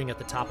 appearing at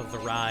the top of the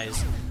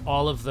rise.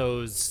 All of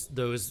those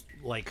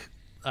like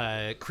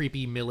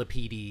creepy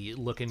millipede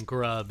looking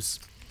grubs.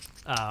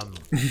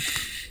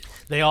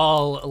 They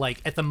all, like,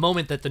 at the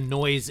moment that the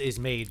noise is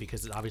made,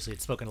 because obviously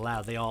it's spoken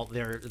aloud, they all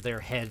their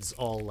heads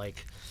all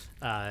like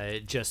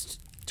just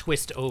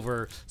twist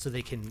over so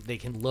they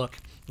can look,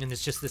 and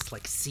it's just this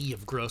like sea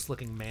of gross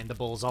looking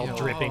mandibles all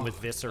dripping with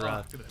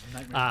viscera.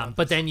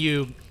 But then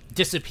you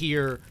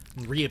disappear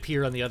and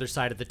reappear on the other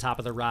side of the top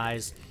of the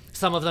rise.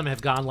 Some of them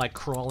have gone like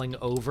crawling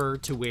over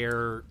to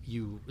where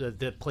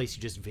the place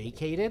you just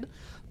vacated,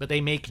 but they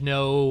make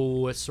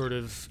no sort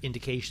of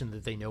indication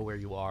that they know where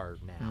you are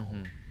now.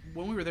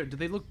 When we were there, did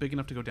they look big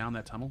enough to go down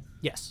that tunnel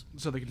Yes.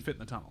 so they can fit in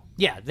the tunnel?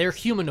 Yeah, they're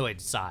humanoid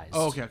sized.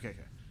 Oh, okay.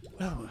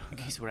 Well, In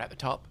case we're at the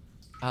top.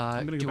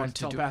 I'm Do gonna you go back want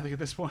to to do? telepathic at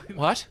this point.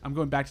 What? I'm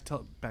going back to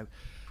telepathic.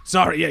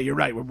 Sorry, yeah, you're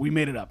right. We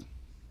made it up.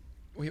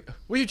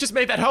 We just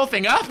made that whole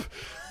thing up?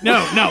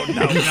 No.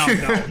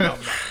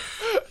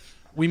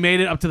 We made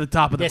it up to the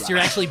top of the Yes, you're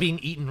actually being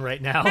eaten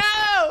right now.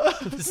 No!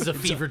 This is a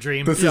fever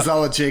dream. This is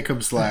all a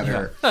Jacob's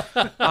ladder.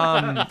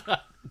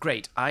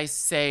 Great. I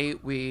say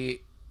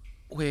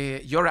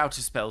you're out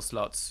of spell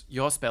slots.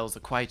 Your spells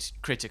are quite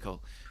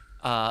critical.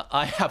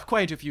 I have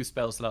quite a few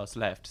spell slots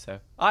left, so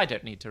I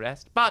don't need to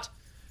rest. But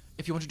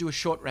if you want to do a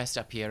short rest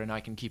up here and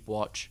I can keep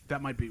watch.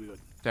 That might be good.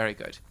 Very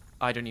good.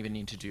 I don't even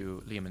need to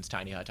do Leomund's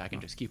tiny hut. I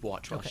can just keep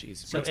watch while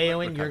she's So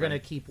Eowyn, you're going to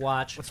keep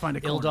watch. Let's find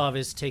a corner. Ildov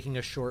is taking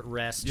a short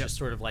rest, just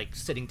sort of like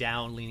sitting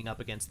down, leaning up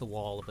against the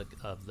wall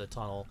of the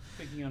tunnel.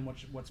 Thinking on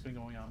what's been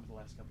going on for the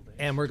last couple days.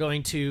 And we're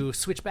going to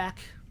switch back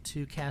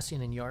to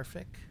Cassian and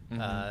Yarfik.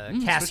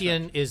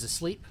 Cassian is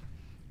asleep.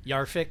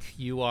 Yarfik,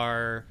 you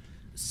are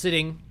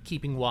sitting,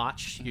 keeping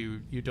watch. You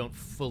don't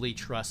fully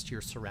trust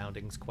your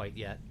surroundings quite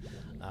yet,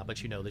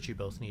 but you know that you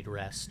both need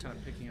rest. Kind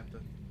of picking up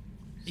the...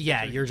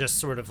 Yeah, you're just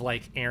sort of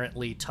like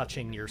errantly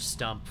touching your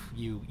stump.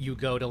 You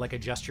go to like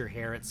adjust your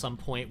hair at some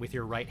point with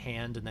your right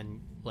hand, and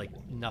then like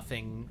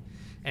nothing,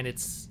 and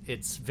it's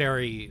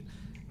very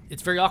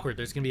awkward.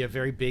 There's going to be a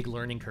very big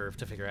learning curve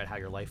to figure out how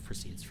your life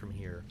proceeds from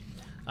here.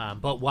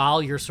 But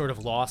while you're sort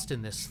of lost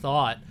in this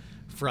thought,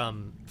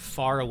 from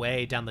far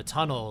away down the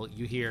tunnel,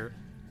 you hear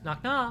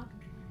knock knock.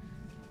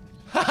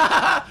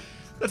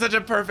 That's such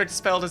a perfect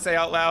spell to say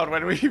out loud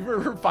when we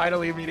were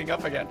finally meeting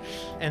up again.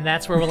 And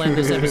that's where we'll end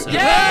this episode.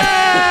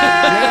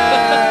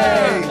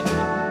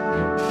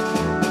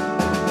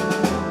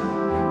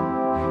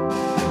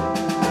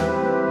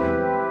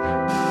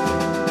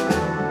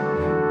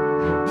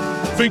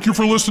 Thank you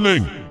for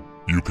listening.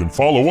 You can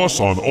follow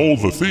us on all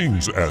the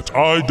things at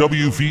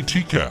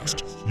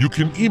IWVTcast. You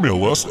can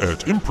email us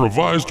at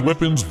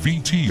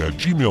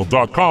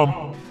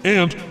improvisedweaponsvt@gmail.com.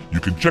 And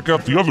you can check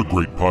out the other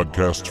great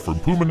podcasts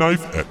from Puma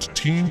Knife at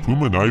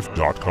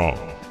teampumaknife.com.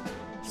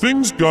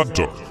 Things got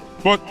dark,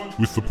 but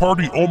with the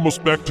party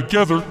almost back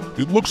together,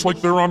 it looks like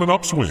they're on an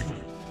upswing.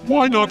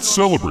 Why not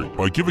celebrate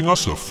by giving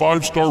us a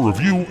 5-star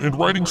review and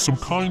writing some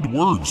kind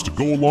words to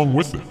go along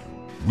with it?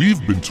 We've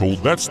been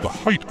told that's the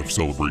height of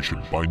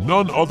celebration by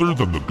none other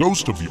than the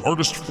ghost of the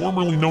artist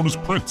formerly known as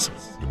Prince,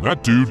 and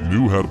that dude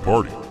knew how to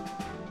party.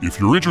 If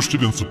you're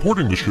interested in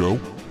supporting the show,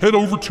 head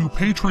over to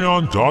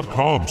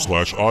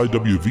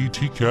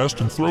patreon.com/IWVTcast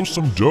and throw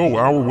some dough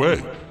our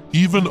way.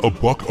 Even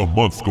 $1 a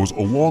month goes a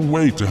long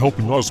way to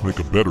helping us make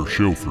a better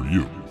show for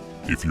you.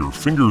 If your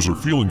fingers are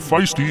feeling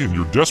feisty and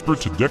you're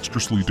desperate to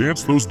dexterously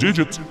dance those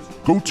digits,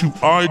 go to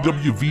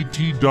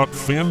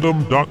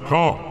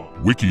iwvt.fandom.com.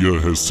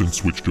 Wikia has since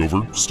switched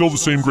over, still the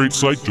same great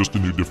site, just a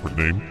new different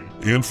name,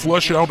 and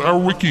flesh out our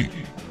wiki.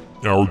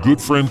 Our good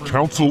friend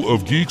Council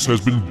of Geeks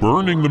has been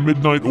burning the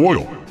midnight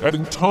oil,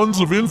 adding tons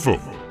of info,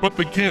 but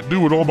they can't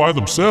do it all by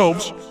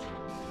themselves.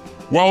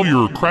 While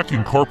you're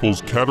cracking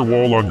Carpal's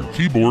caterwaul on your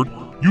keyboard,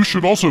 you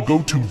should also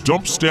go to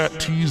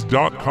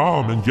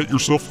dumpstattees.com and get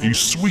yourself a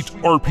sweet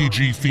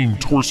RPG-themed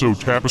torso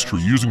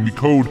tapestry using the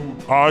code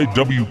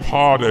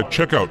IWPOD at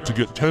checkout to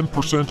get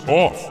 10%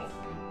 off.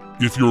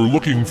 If you're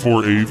looking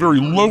for a very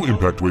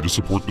low-impact way to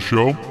support the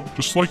show,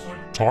 just like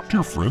talk to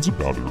your friends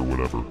about it or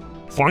whatever.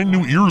 Find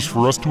new ears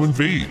for us to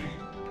invade.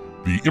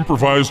 The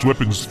Improvised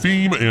Weapons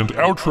theme and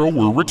outro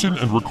were written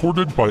and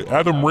recorded by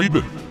Adam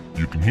Rabin.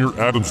 You can hear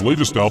Adam's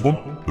latest album,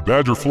 The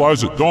Badger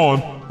Flies at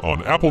Dawn,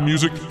 on Apple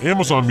Music,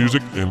 Amazon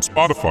Music, and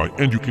Spotify,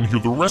 and you can hear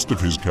the rest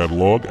of his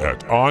catalog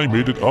at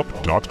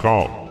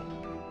imadeitup.com.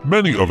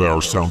 Many of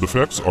our sound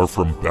effects are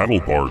from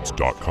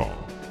battlebards.com.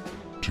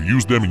 To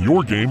use them in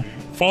your game,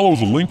 follow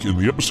the link in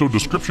the episode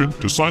description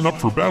to sign up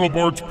for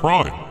BattleBards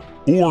Prime,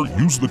 or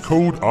use the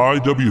code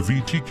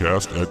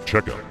IWVTcast at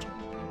checkout.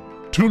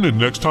 Tune in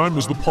next time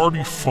as the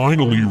party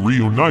finally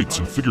reunites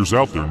and figures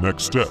out their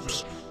next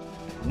steps.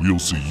 We'll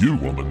see you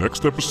on the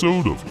next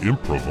episode of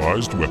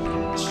Improvised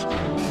Weapons.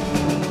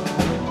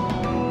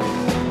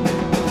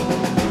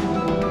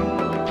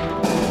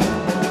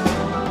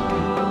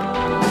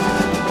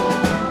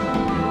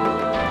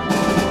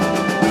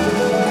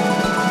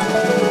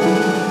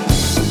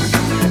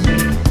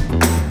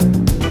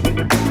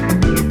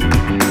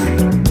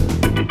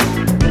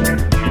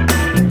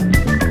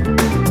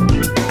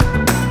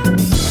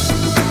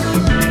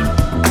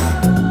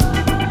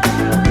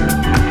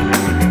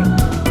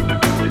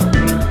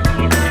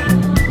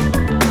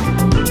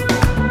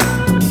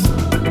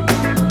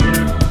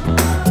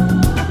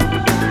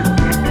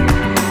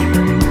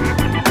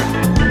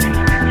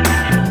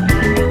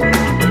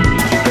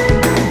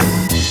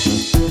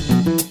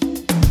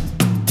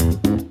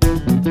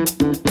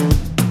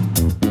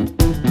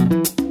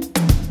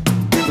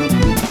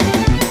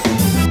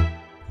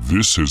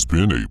 This has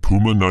been a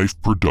Puma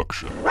Knife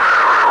production.